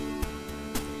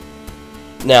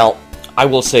 Now, I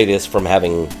will say this from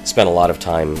having spent a lot of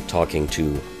time talking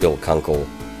to Bill Kunkel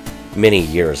many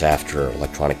years after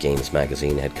Electronic Games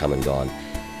Magazine had come and gone.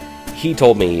 He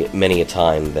told me many a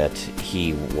time that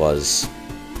he was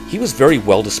very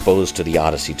well disposed to the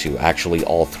Odyssey 2. Actually,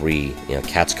 all three,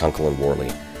 Katz, Kunkel, and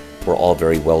Worley, were all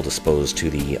very well disposed to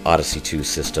the Odyssey 2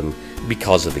 system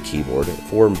because of the keyboard,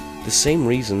 for the same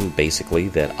reason, basically,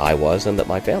 that I was and that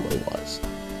my family was.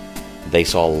 They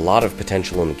saw a lot of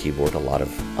potential in the keyboard, a lot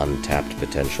of untapped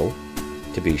potential,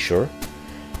 to be sure,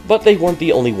 but they weren't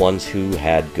the only ones who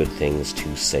had good things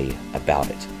to say about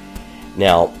it.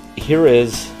 Now, here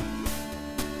is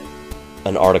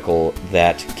an article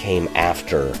that came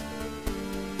after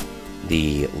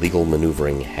the legal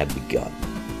maneuvering had begun.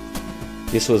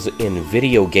 This was in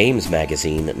Video Games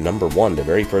Magazine number 1, the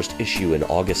very first issue in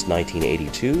August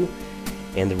 1982,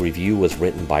 and the review was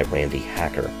written by Randy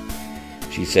Hacker.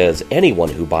 She says, anyone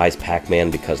who buys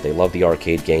Pac-Man because they love the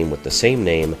arcade game with the same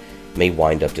name may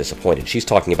wind up disappointed. She's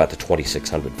talking about the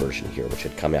 2600 version here, which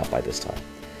had come out by this time.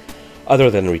 Other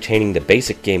than retaining the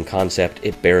basic game concept,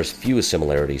 it bears few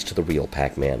similarities to the real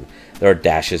Pac-Man. There are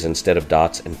dashes instead of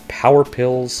dots and power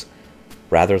pills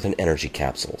rather than energy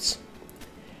capsules.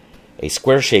 A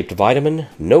square-shaped vitamin,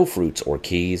 no fruits or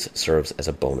keys, serves as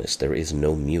a bonus. There is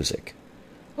no music.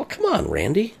 Oh, come on,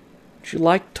 Randy. Don't you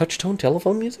like touch-tone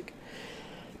telephone music?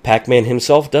 Pac-Man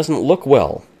himself doesn't look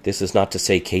well. This is not to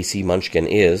say KC Munchkin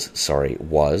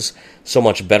was, so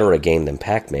much better a game than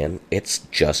Pac-Man. It's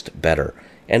just better,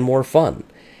 and more fun.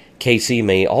 KC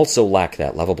may also lack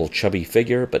that lovable chubby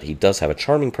figure, but he does have a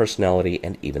charming personality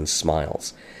and even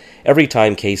smiles. Every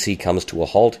time KC comes to a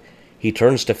halt, he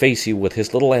turns to face you with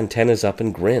his little antennas up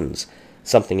and grins.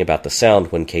 Something about the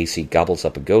sound when KC gobbles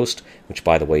up a ghost, which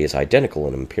by the way is identical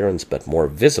in appearance but more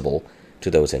visible to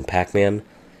those in Pac-Man,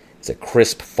 is a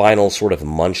crisp, final sort of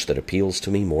munch that appeals to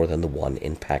me more than the one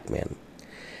in Pac-Man.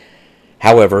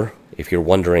 However, if you're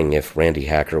wondering if Randy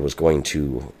Hacker was going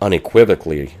to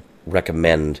unequivocally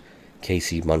recommend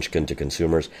KC Munchkin to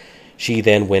consumers, she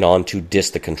then went on to diss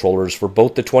the controllers for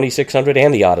both the 2600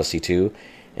 and the Odyssey 2,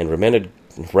 and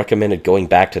recommended going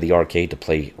back to the arcade to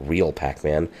play real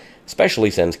Pac-Man, especially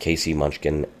since KC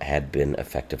Munchkin had been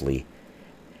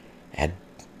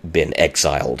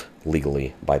exiled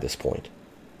legally by this point.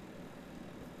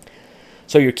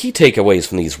 So your key takeaways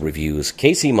from these reviews: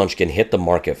 KC Munchkin hit the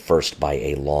market first by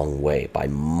a long way, by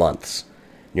months,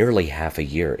 nearly half a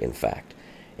year in fact,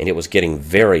 and it was getting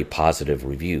very positive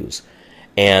reviews.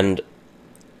 And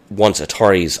once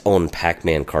Atari's own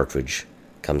Pac-Man cartridge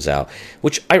comes out,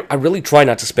 which I really try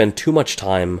not to spend too much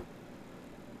time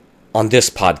on this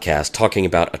podcast talking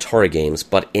about Atari games,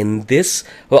 but on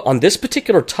this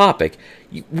particular topic,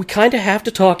 we kind of have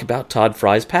to talk about Todd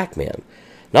Fry's Pac-Man.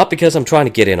 Not because I'm trying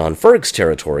to get in on Ferg's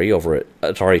territory over at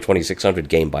Atari 2600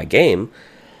 game by game,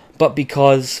 but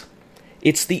because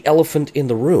it's the elephant in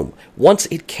the room. Once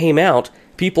it came out,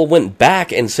 people went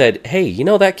back and said, hey, you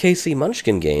know, that KC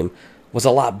Munchkin game was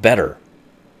a lot better.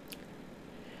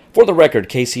 For the record,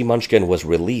 KC Munchkin was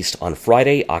released on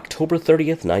Friday, October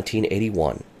 30th,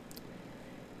 1981.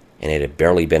 And it had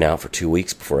barely been out for 2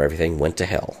 weeks before everything went to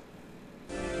hell.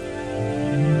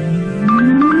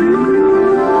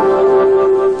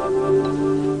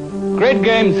 Great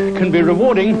games can be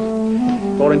rewarding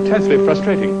or intensely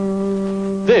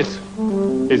frustrating. This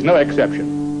is no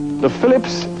exception. The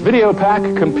Philips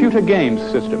VideoPack computer games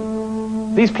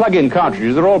system. These plug-in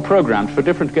cartridges are all programmed for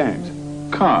different games.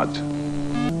 Cards.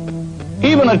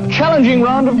 Even a challenging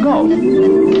round of golf.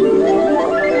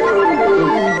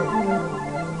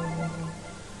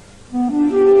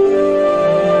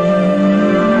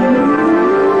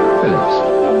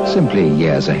 Philips, simply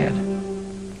years ahead.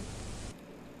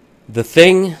 The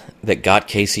thing that got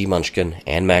KC Munchkin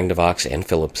and Magnavox and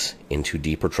Philips into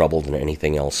deeper trouble than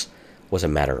anything else was a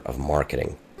matter of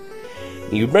marketing.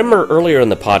 You remember earlier in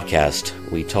the podcast,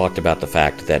 we talked about the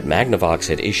fact that Magnavox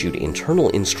had issued internal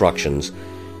instructions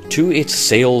to its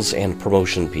sales and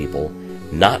promotion people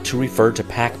not to refer to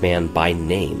Pac-Man by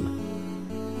name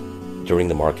during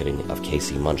the marketing of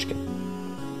KC Munchkin.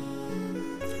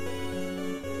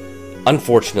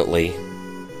 Unfortunately,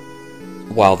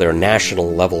 while their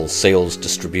national-level sales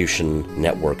distribution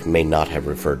network may not have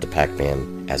referred to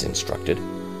Pac-Man as instructed,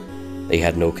 they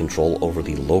had no control over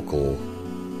the local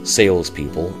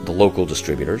salespeople, the local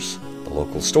distributors, the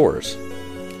local stores.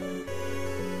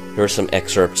 Here are some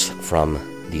excerpts from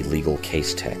the legal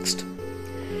case text.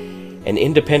 An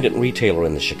independent retailer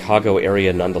in the Chicago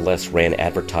area nonetheless ran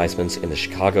advertisements in the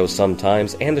Chicago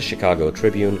Sun-Times and the Chicago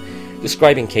Tribune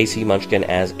describing KC Munchkin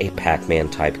as a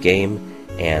Pac-Man-type game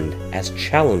and as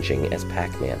challenging as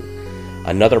Pac-Man.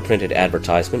 Another printed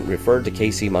advertisement referred to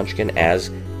KC Munchkin as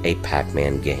a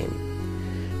Pac-Man game.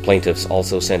 Plaintiffs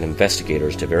also sent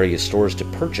investigators to various stores to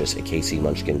purchase a KC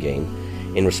Munchkin game.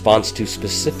 In response to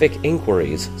specific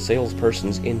inquiries,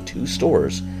 salespersons in 2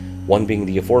 stores, one being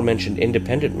the aforementioned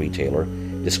independent retailer,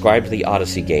 described the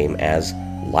Odyssey game as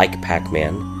like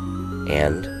Pac-Man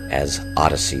and as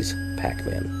Odyssey's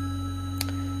Pac-Man.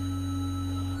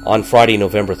 On Friday,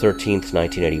 November 13th,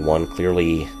 1981,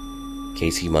 clearly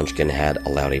KC Munchkin had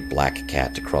allowed a black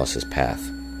cat to cross his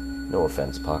path. No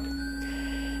offense, Puck.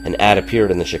 An ad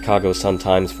appeared in the Chicago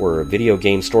Sun-Times for a video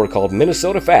game store called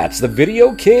Minnesota Fats, the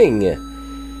Video King.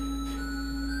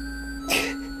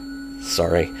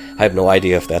 Sorry, I have no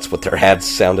idea if that's what their ads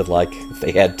sounded like, if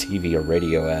they had TV or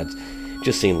radio ads. It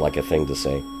just seemed like a thing to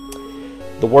say.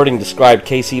 The wording described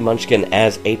KC Munchkin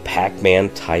as a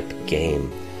Pac-Man-type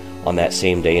game. On that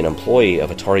same day, an employee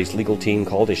of Atari's legal team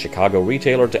called a Chicago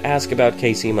retailer to ask about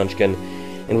KC Munchkin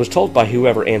and was told by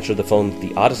whoever answered the phone that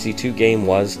the Odyssey 2 game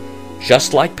was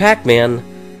just like Pac-Man,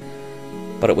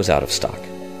 but it was out of stock.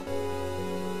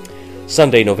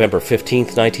 Sunday, November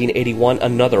 15th, 1981,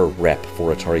 another rep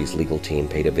for Atari's legal team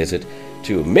paid a visit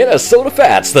to Minnesota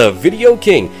Fats, the Video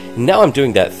King. And now I'm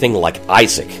doing that thing like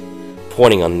Isaac,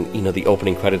 pointing on, the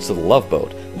opening credits of The Love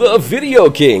Boat. The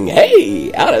Video King,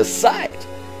 hey, out of sight.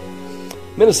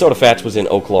 Minnesota Fats was in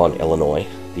Oak Lawn, Illinois,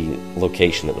 the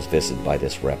location that was visited by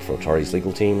this rep for Atari's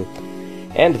legal team,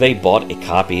 and they bought a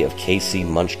copy of KC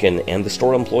Munchkin, and the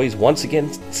store employees once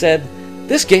again said,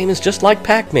 this game is just like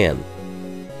Pac-Man.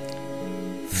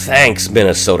 Thanks,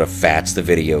 Minnesota Fats, the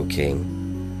Video King.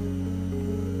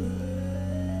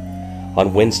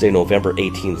 On Wednesday, November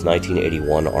 18th,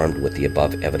 1981, armed with the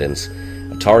above evidence,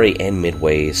 Atari and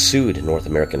Midway sued North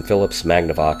American Philips,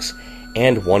 Magnavox,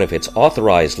 and one of its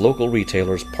authorized local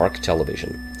retailers, Park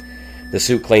Television. The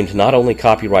suit claimed not only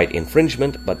copyright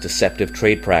infringement, but deceptive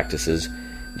trade practices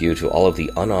due to all of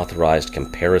the unauthorized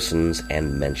comparisons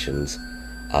and mentions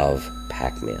of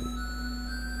Pac-Man.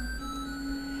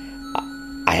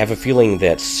 I have a feeling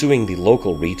that suing the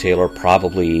local retailer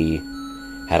probably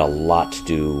had a lot to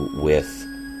do with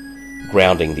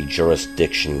grounding the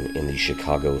jurisdiction in the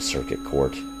Chicago Circuit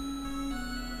Court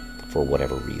for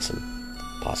whatever reason.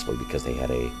 Possibly because they had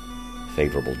a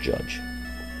favorable judge.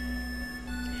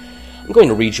 I'm going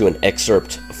to read you an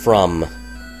excerpt from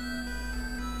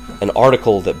an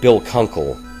article that Bill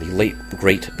Kunkel, the late,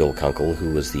 great Bill Kunkel,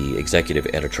 who was the executive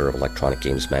editor of Electronic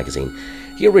Games magazine,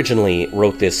 He originally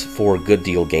wrote this for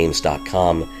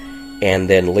GoodDealGames.com and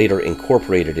then later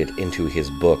incorporated it into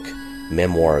his book,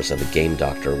 Memoirs of a Game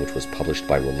Doctor, which was published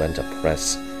by Rolenta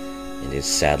Press and is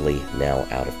sadly now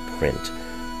out of print.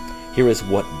 Here is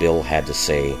what Bill had to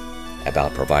say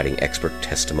about providing expert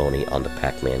testimony on the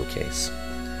Pac-Man case.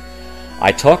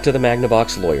 I talked to the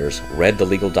Magnavox lawyers, read the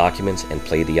legal documents, and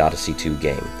played the Odyssey 2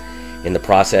 game. In the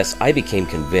process, I became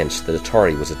convinced that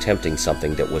Atari was attempting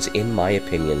something that was, in my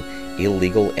opinion,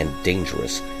 illegal and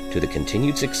dangerous to the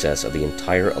continued success of the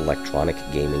entire electronic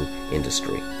gaming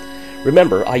industry.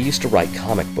 Remember, I used to write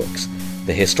comic books.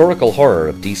 The historical horror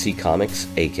of DC Comics,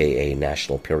 aka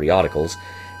National Periodicals,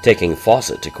 taking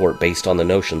Fawcett to court based on the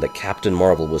notion that Captain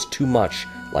Marvel was too much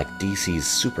like DC's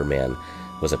Superman,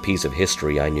 was a piece of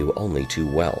history I knew only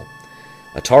too well.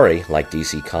 Atari, like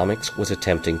DC Comics, was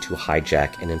attempting to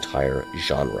hijack an entire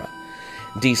genre.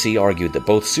 DC argued that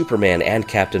both Superman and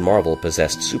Captain Marvel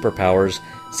possessed superpowers,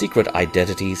 secret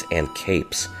identities, and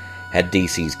capes. Had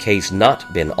DC's case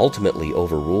not been ultimately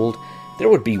overruled, there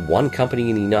would be one company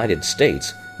in the United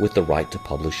States with the right to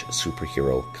publish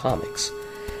superhero comics.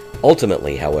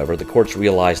 Ultimately, however, the courts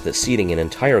realized that ceding an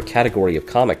entire category of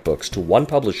comic books to one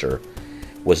publisher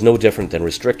was no different than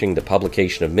restricting the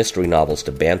publication of mystery novels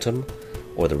to Bantam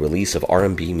or the release of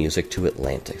R&B music to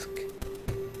Atlantic.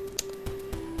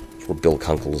 Those were Bill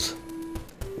Kunkel's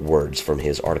words from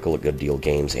his article at Good Deal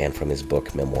Games and from his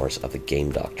book, Memoirs of the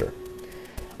Game Doctor.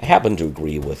 I happen to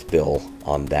agree with Bill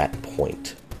on that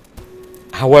point.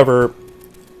 However,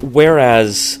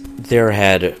 whereas there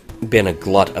had been a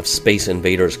glut of Space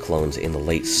Invaders clones in the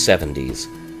late 70s,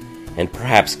 and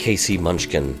perhaps K.C.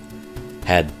 Munchkin,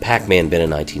 had Pac-Man been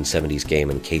a 1970s game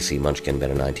and K.C. Munchkin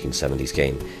been a 1970s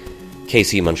game,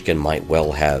 K.C. Munchkin might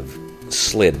well have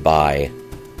slid by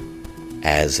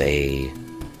as a,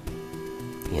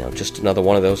 just another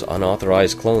one of those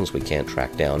unauthorized clones we can't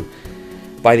track down.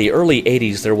 By the early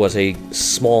 80s, there was a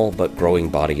small but growing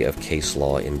body of case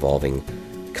law involving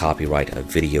copyright of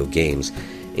video games,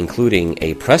 including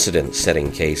a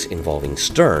precedent-setting case involving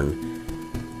Stern,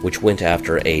 which went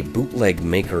after a bootleg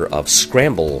maker of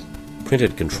Scramble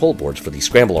printed control boards for the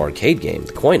Scramble arcade game,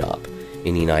 the Coin-Op,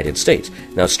 in the United States.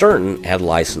 Now, Stern had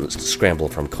licensed Scramble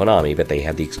from Konami, but they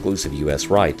had the exclusive U.S.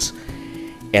 rights,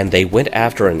 and they went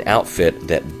after an outfit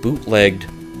that bootlegged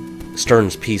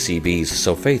Stern's PCBs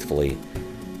so faithfully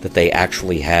that they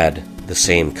actually had the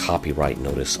same copyright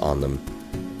notice on them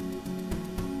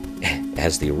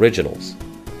as the originals.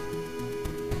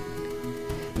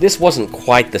 This wasn't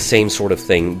quite the same sort of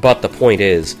thing, but the point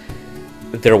is,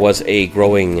 there was a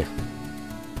growing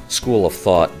school of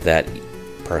thought that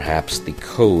perhaps the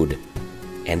code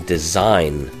and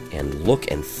design and look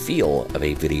and feel of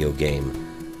a video game,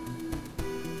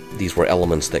 these were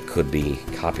elements that could be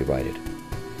copyrighted.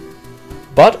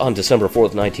 But on December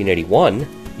 4th, 1981,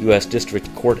 U.S.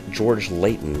 District Court George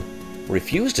Layton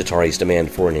refused Atari's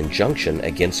demand for an injunction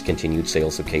against continued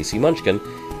sales of K.C. Munchkin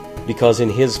because in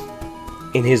his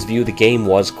view the game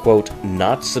was, quote,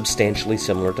 not substantially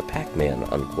similar to Pac-Man,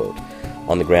 unquote,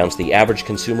 on the grounds the average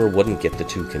consumer wouldn't get the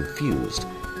two confused.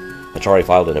 Atari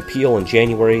filed an appeal in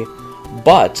January,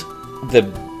 but the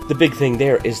big thing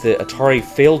there is that Atari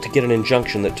failed to get an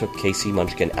injunction that took K.C.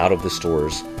 Munchkin out of the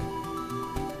stores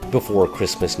before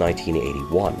Christmas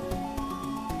 1981.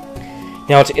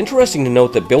 Now, it's interesting to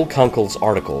note that Bill Kunkel's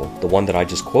article, the one that I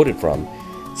just quoted from,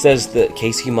 says that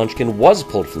K.C. Munchkin was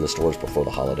pulled from the stores before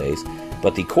the holidays,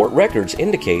 but the court records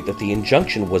indicate that the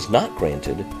injunction was not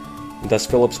granted, and thus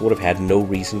Philips would have had no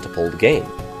reason to pull the game.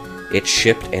 It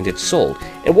shipped and it sold.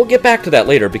 And we'll get back to that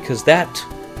later, because that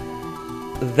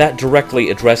directly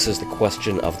addresses the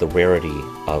question of the rarity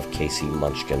of K.C.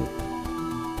 Munchkin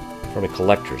from a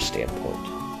collector's standpoint.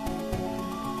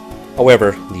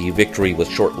 However, the victory was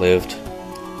short-lived.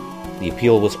 The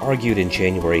appeal was argued in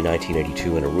January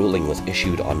 1982, and a ruling was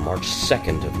issued on March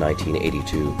 2nd of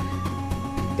 1982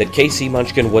 that K.C.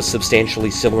 Munchkin was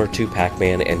substantially similar to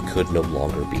Pac-Man and could no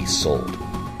longer be sold.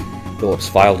 Philips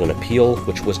filed an appeal,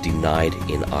 which was denied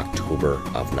in October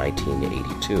of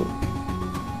 1982.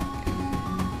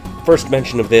 First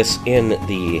mention of this in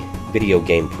the video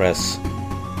game press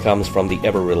comes from the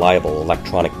ever-reliable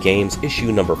Electronic Games,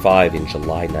 issue number 5 in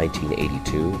July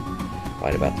 1982,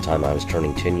 right about the time I was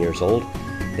turning 10 years old.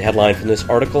 The headline from this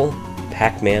article,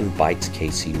 Pac-Man Bites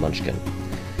K.C. Munchkin.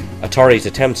 Atari's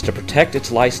attempts to protect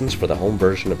its license for the home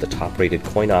version of the top-rated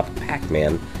coin-op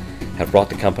Pac-Man have brought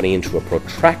the company into a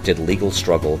protracted legal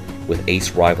struggle with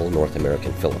ace rival North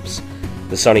American Philips.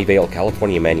 The Sunnyvale,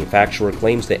 California manufacturer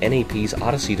claims that NAP's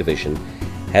Odyssey division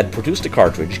had produced a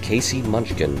cartridge, K.C.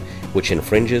 Munchkin, which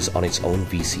infringes on its own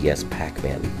VCS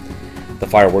Pac-Man. The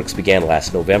fireworks began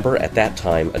last November. At that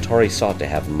time, Atari sought to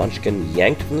have Munchkin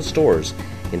yanked from the stores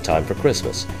in time for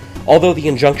Christmas. Although the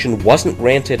injunction wasn't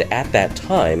granted at that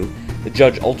time, the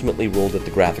judge ultimately ruled that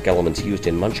the graphic elements used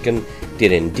in Munchkin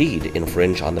did indeed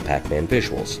infringe on the Pac-Man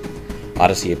visuals.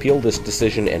 Odyssey appealed this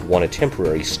decision and won a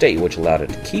temporary stay, which allowed it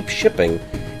to keep shipping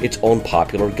its own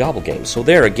popular Gobble games. So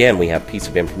there again we have a piece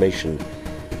of information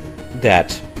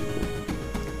that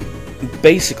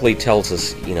basically tells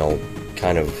us,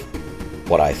 kind of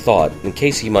what I thought. And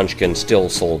KC Munchkin still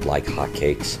sold like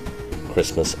hotcakes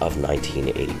Christmas of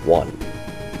 1981.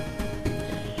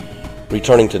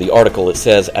 Returning to the article, it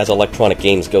says, as Electronic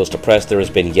Games goes to press, there has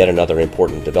been yet another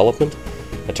important development.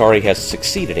 Atari has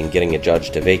succeeded in getting a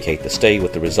judge to vacate the stay,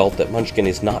 with the result that Munchkin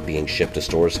is not being shipped to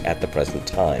stores at the present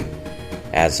time,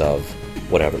 as of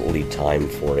whatever the lead time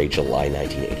for a July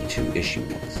 1982 issue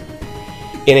was.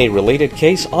 In a related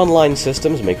case, Online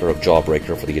Systems, maker of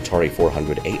Jawbreaker for the Atari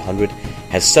 400-800,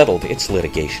 has settled its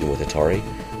litigation with Atari.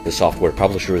 The software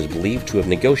publisher is believed to have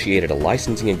negotiated a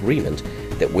licensing agreement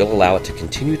that will allow it to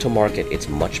continue to market its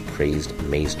much-praised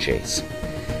Maze Chase.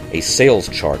 A sales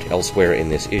chart elsewhere in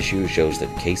this issue shows that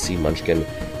KC Munchkin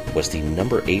was the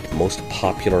number 8 most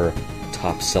popular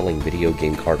top-selling video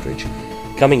game cartridge,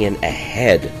 coming in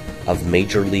ahead of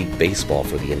Major League Baseball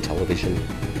for the Intellivision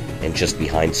and just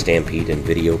behind Stampede and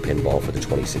Video Pinball for the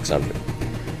 2600.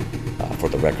 For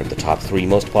the record, the top 3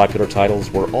 most popular titles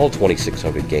were all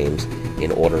 2600 games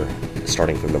in order,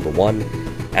 starting from number 1,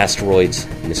 Asteroids,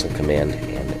 Missile Command,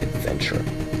 and Adventure.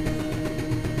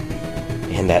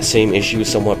 And that same issue,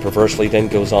 somewhat perversely, then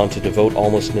goes on to devote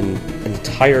almost an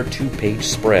entire 2-page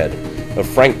spread of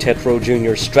Frank Tetro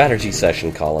Jr.'s strategy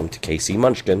session column to KC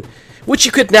Munchkin, which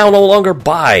you could now no longer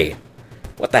buy.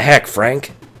 What the heck,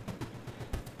 Frank?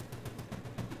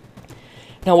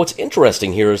 Now, what's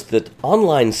interesting here is that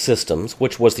Online Systems,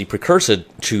 which was the precursor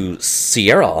to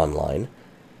Sierra Online,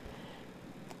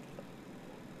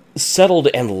 settled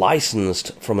and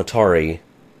licensed from Atari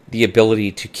the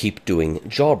ability to keep doing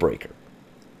Jawbreaker.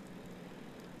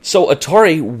 So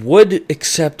Atari would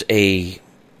accept a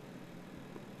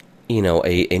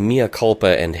mea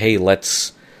culpa and, hey,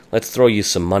 let's throw you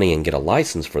some money and get a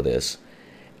license for this,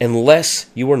 unless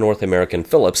you were North American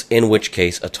Philips, in which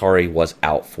case Atari was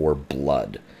out for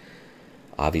blood.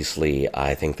 Obviously,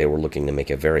 I think they were looking to make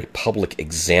a very public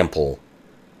example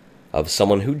of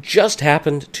someone who just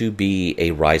happened to be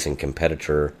a rising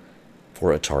competitor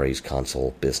for Atari's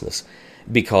console business.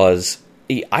 Because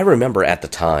I remember at the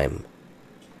time,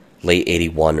 late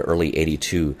 81, early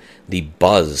 82, the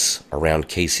buzz around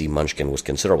KC Munchkin was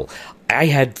considerable. I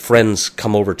had friends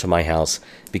come over to my house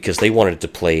because they wanted to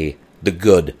play the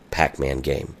good Pac-Man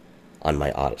game on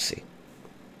my Odyssey.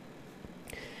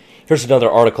 Here's another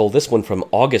article, this one from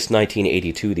August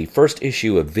 1982, the first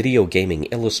issue of Video Gaming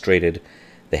Illustrated.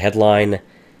 The headline,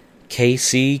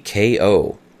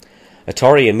 KCKO.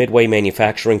 Atari and Midway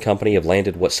Manufacturing Company have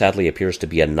landed what sadly appears to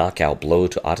be a knockout blow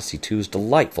to Odyssey 2's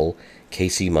delightful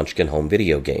KC Munchkin home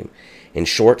video game. In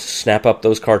short, snap up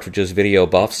those cartridges, video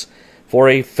buffs, for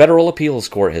a federal appeals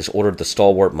court has ordered the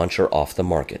stalwart muncher off the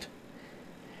market.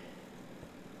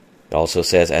 It also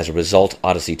says, as a result,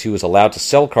 Odyssey 2 is allowed to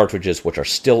sell cartridges which are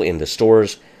still in the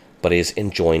stores, but is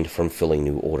enjoined from filling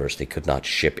new orders. They could not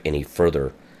ship any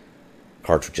further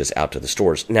cartridges out to the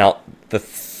stores. Now, the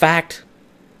fact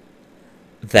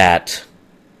that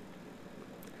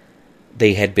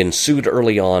they had been sued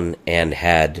early on and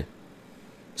had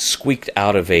squeaked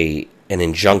out of an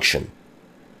injunction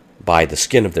by the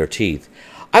skin of their teeth,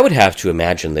 I would have to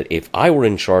imagine that if I were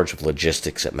in charge of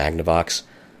logistics at Magnavox,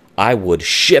 I would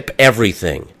ship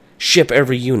everything, ship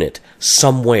every unit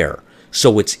somewhere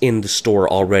so it's in the store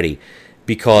already,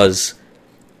 because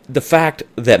the fact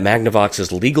that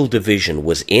Magnavox's legal division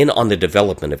was in on the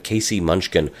development of KC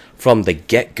Munchkin from the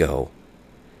get-go,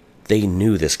 they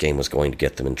knew this game was going to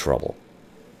get them in trouble.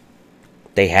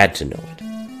 They had to know it.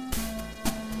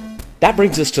 That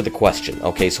brings us to the question.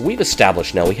 Okay, so we've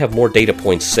established now, we have more data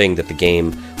points saying that the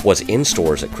game was in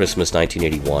stores at Christmas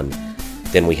 1981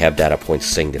 than we have data points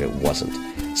saying that it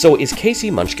wasn't. So is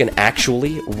KC Munchkin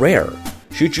actually rare?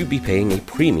 Should you be paying a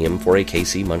premium for a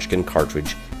KC Munchkin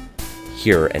cartridge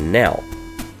here and now?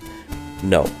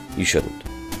 No, you shouldn't.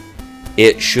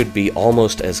 It should be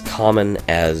almost as common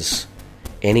as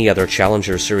any other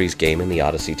Challenger Series game in the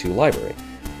Odyssey 2 library.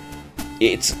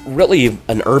 It's really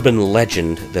an urban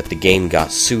legend that the game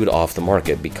got sued off the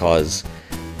market because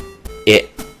it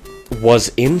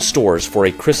was in stores for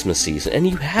a Christmas season, and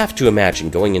you have to imagine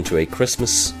going into a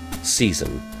Christmas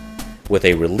season with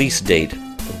a release date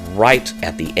right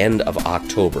at the end of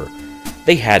October.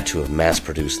 They had to have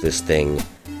mass-produced this thing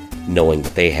knowing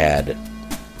that they had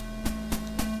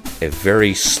a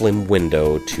very slim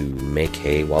window to make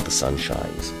hay while the sun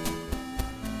shines.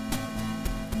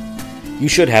 You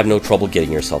should have no trouble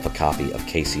getting yourself a copy of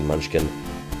K.C. Munchkin,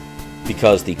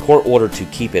 because the court order to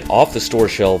keep it off the store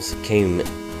shelves came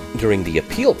during the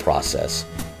appeal process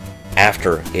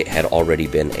after it had already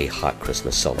been a hot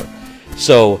Christmas seller.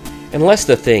 So, unless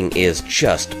the thing is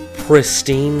just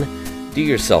pristine, do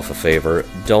yourself a favor,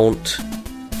 don't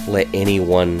let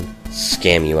anyone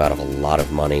scam you out of a lot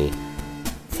of money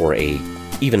for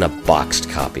even a boxed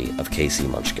copy of K.C.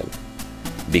 Munchkin,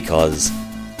 because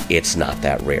it's not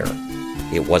that rare.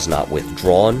 It was not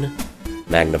withdrawn.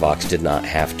 Magnavox did not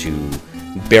have to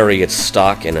bury its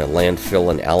stock in a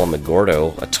landfill in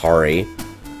Alamogordo, Atari.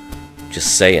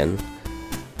 Just saying.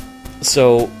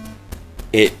 So,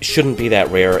 it shouldn't be that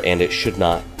rare, and it should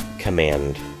not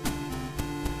command,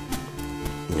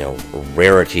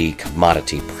 rarity,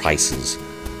 commodity prices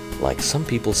like some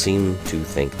people seem to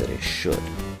think that it should.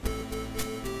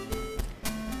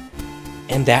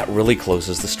 And that really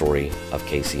closes the story of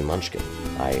K.C. Munchkin.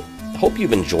 I hope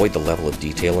you've enjoyed the level of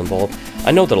detail involved.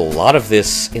 I know that a lot of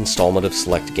this installment of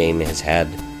Select Game has had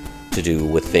to do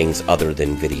with things other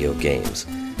than video games.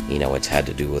 It's had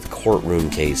to do with courtroom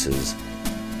cases,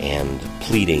 and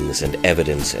pleadings, and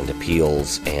evidence, and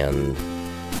appeals, and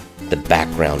the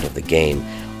background of the game.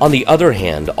 On the other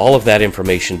hand, all of that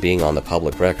information being on the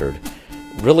public record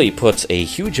really puts a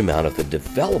huge amount of the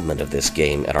development of this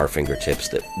game at our fingertips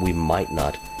that we might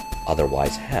not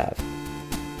otherwise have.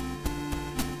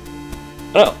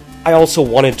 I also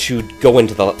wanted to go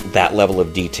into that level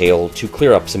of detail to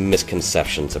clear up some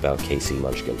misconceptions about K.C.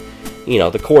 Munchkin.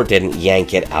 The court didn't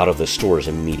yank it out of the stores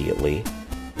immediately,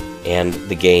 and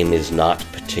the game is not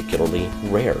particularly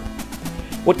rare.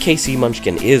 What K.C.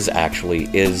 Munchkin is,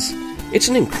 it's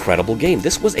an incredible game.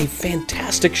 This was a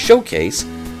fantastic showcase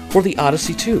for the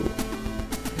Odyssey 2.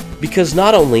 Because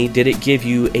not only did it give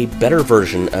you a better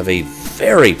version of a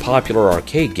very popular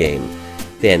arcade game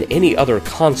than any other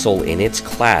console in its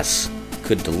class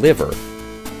could deliver,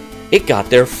 it got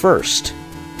there first.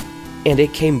 And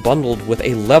it came bundled with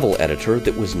a level editor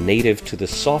that was native to the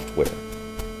software.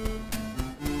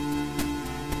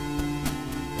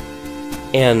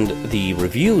 And the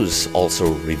reviews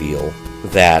also reveal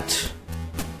that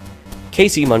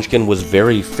K.C. Munchkin was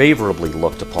very favorably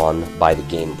looked upon by the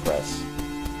game press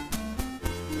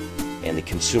and the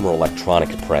consumer electronic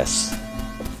press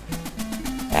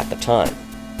at the time.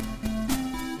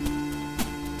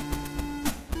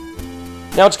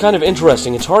 Now, it's kind of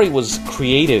interesting. Atari was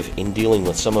creative in dealing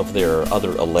with some of their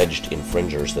other alleged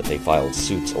infringers that they filed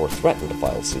suits or threatened to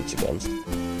file suits against.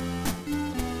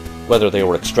 Whether they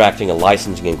were extracting a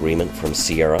licensing agreement from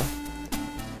Sierra,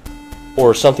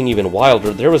 or something even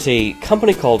wilder, there was a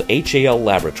company called HAL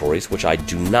Laboratories, which I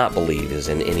do not believe is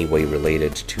in any way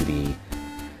related to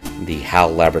the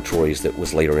HAL Laboratories that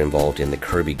was later involved in the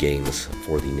Kirby games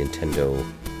for the Nintendo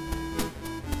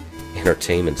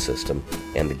Entertainment System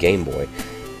and the Game Boy.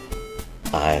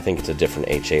 I think it's a different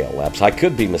HAL Labs. I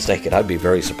could be mistaken. I'd be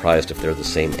very surprised if they're the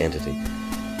same entity.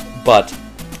 But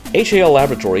HAL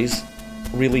Laboratories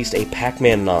released a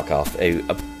Pac-Man knockoff, a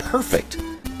perfect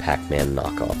Pac-Man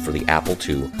knockoff for the Apple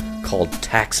II called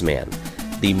Taxman.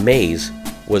 The maze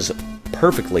was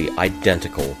perfectly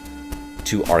identical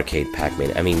to arcade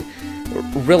Pac-Man. I mean,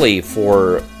 really,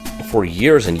 for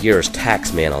years and years,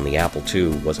 Taxman on the Apple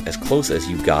II was as close as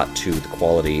you got to the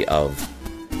quality of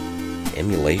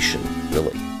emulation,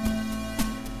 really.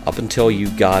 Up until you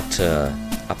got the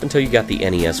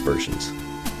NES versions.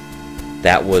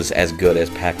 That was as good as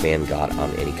Pac-Man got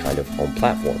on any kind of home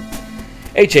platform.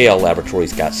 HAL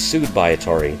Laboratories got sued by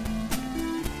Atari,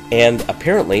 and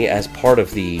apparently, as part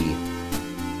of the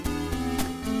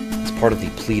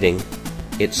pleading,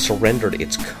 it surrendered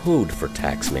its code for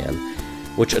Taxman,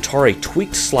 which Atari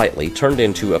tweaked slightly, turned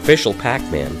into official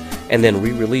Pac-Man, and then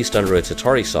re-released under its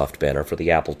Atari Soft banner for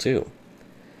the Apple II.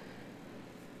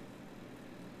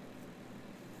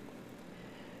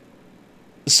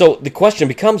 So the question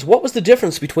becomes, what was the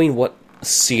difference between what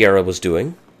Sierra was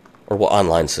doing, or what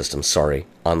Online Systems, what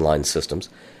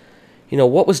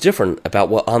was different about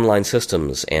what Online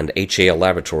Systems and HAL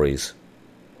Laboratories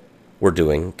were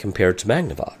doing compared to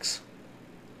Magnavox?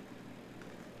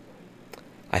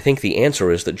 I think the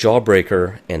answer is that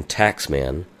Jawbreaker and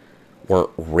Taxman weren't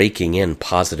raking in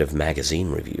positive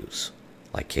magazine reviews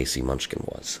like K.C. Munchkin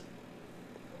was.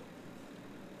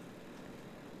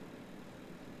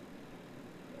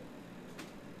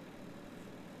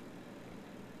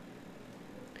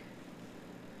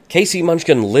 K.C.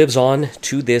 Munchkin lives on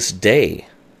to this day,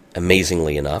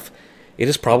 amazingly enough. It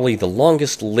is probably the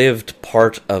longest-lived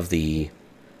part of the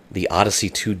Odyssey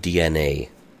 2 DNA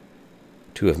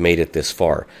to have made it this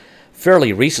far.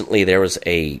 Fairly recently, there was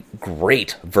a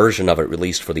great version of it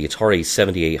released for the Atari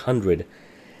 7800. It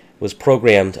was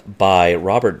programmed by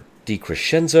Robert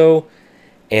DiCrescenzo,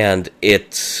 and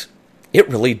it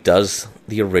really does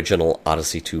the original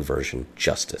Odyssey 2 version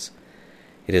justice.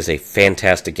 It is a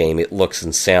fantastic game. It looks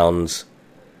and sounds...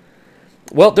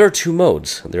 Well, there are two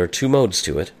modes. There are two modes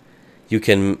to it. You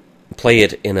can play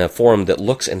it in a form that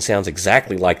looks and sounds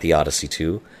exactly like the Odyssey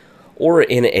 2, or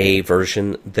in a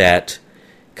version that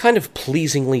kind of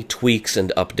pleasingly tweaks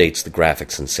and updates the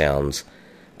graphics and sounds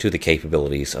to the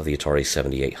capabilities of the Atari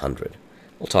 7800.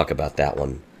 We'll talk about that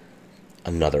one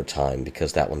another time,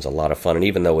 because that one's a lot of fun, and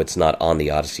even though it's not on the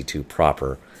Odyssey 2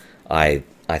 proper, I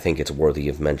think it's worthy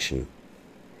of mention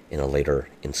in a later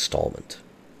installment.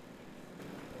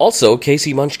 Also,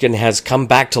 K.C. Munchkin has come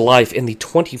back to life in the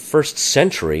 21st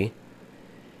century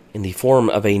in the form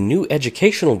of a new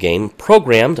educational game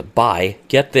programmed by,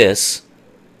 get this,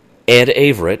 Ed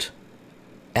Averett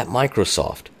at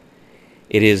Microsoft.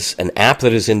 It is an app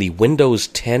that is in the Windows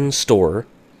 10 store,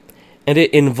 and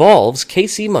it involves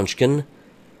K.C. Munchkin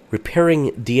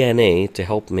repairing DNA to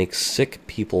help make sick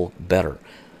people better.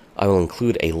 I will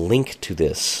include a link to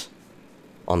this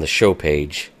on the show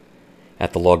page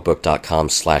at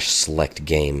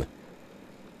thelogbook.com/selectgame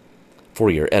for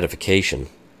your edification.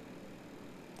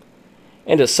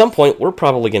 And at some point, we're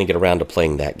probably going to get around to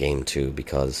playing that game too,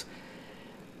 because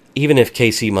even if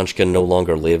K.C. Munchkin no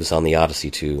longer lives on the Odyssey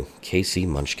 2, K.C.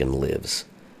 Munchkin lives.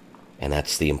 And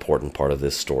that's the important part of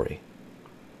this story.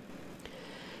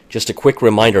 Just a quick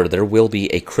reminder, there will be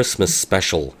a Christmas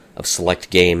special of Select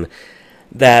Game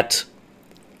that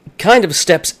kind of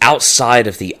steps outside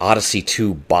of the Odyssey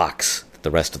 2 box that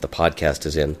the rest of the podcast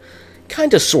is in.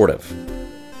 Kind of, sort of.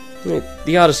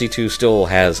 The Odyssey 2 still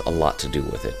has a lot to do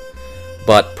with it,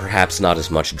 but perhaps not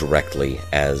as much directly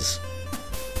as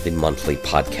the monthly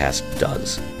podcast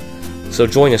does. So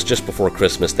join us just before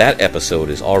Christmas. That episode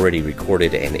is already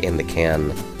recorded and in the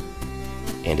can,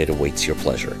 and it awaits your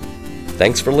pleasure.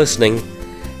 Thanks for listening.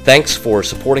 Thanks for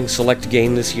supporting Select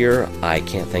Game this year. I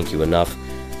can't thank you enough.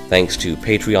 Thanks to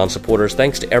Patreon supporters.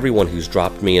 Thanks to everyone who's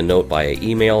dropped me a note via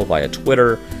email, via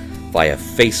Twitter, via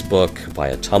Facebook,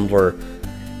 via Tumblr.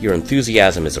 Your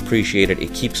enthusiasm is appreciated.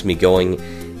 It keeps me going.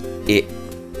 It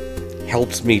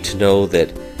helps me to know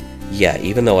that, yeah,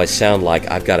 even though I sound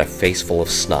like I've got a face full of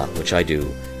snot, which I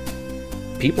do,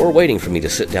 people are waiting for me to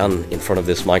sit down in front of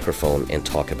this microphone and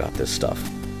talk about this stuff.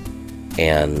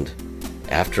 And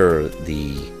after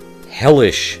the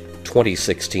hellish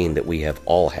 2016 that we have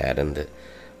all had, and that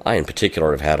I in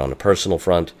particular have had on a personal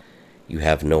front, you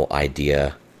have no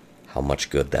idea how much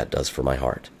good that does for my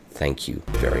heart. Thank you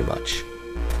very much.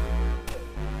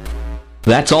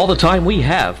 That's all the time we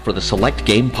have for the Select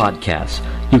Game podcast.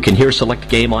 You can hear Select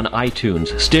Game on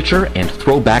iTunes, Stitcher, and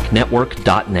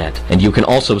ThrowbackNetwork.net. And you can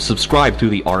also subscribe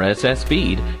through the RSS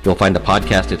feed. You'll find the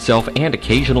podcast itself and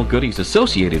occasional goodies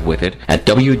associated with it at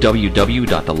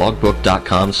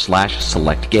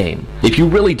www.thelogbook.com/selectgame. If you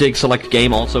really dig Select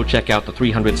Game, also check out the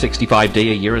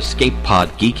 365-day-a-year Escape Pod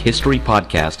Geek History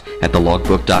podcast at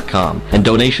thelogbook.com. And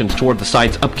donations toward the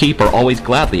site's upkeep are always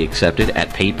gladly accepted at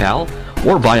PayPal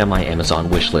or via my Amazon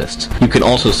wish lists. You can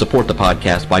also support the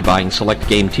podcast by buying Select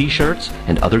Game t-shirts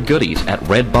and other goodies at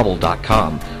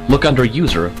redbubble.com. Look under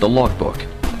user The Logbook.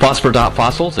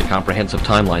 Phosphor.Fossils, a comprehensive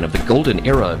timeline of the golden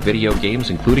era of video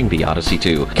games, including the Odyssey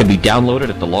 2, can be downloaded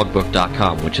at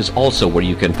thelogbook.com, which is also where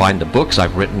you can find the books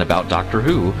I've written about Doctor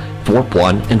Who, Thorpe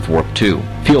 1 and Thorpe 2.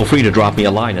 Feel free to drop me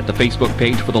a line at the Facebook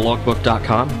page for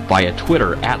thelogbook.com, via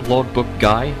Twitter at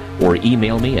LogbookGuy, or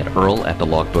email me at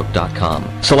earl@thelogbook.com.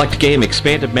 Select Game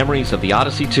Expanded Memories of the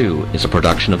Odyssey 2 is a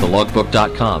production of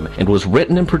thelogbook.com and was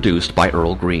written and produced by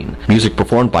Earl Green. Music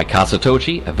performed by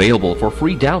Kasatochi, available for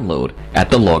free download at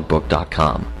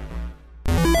thelogbook.com.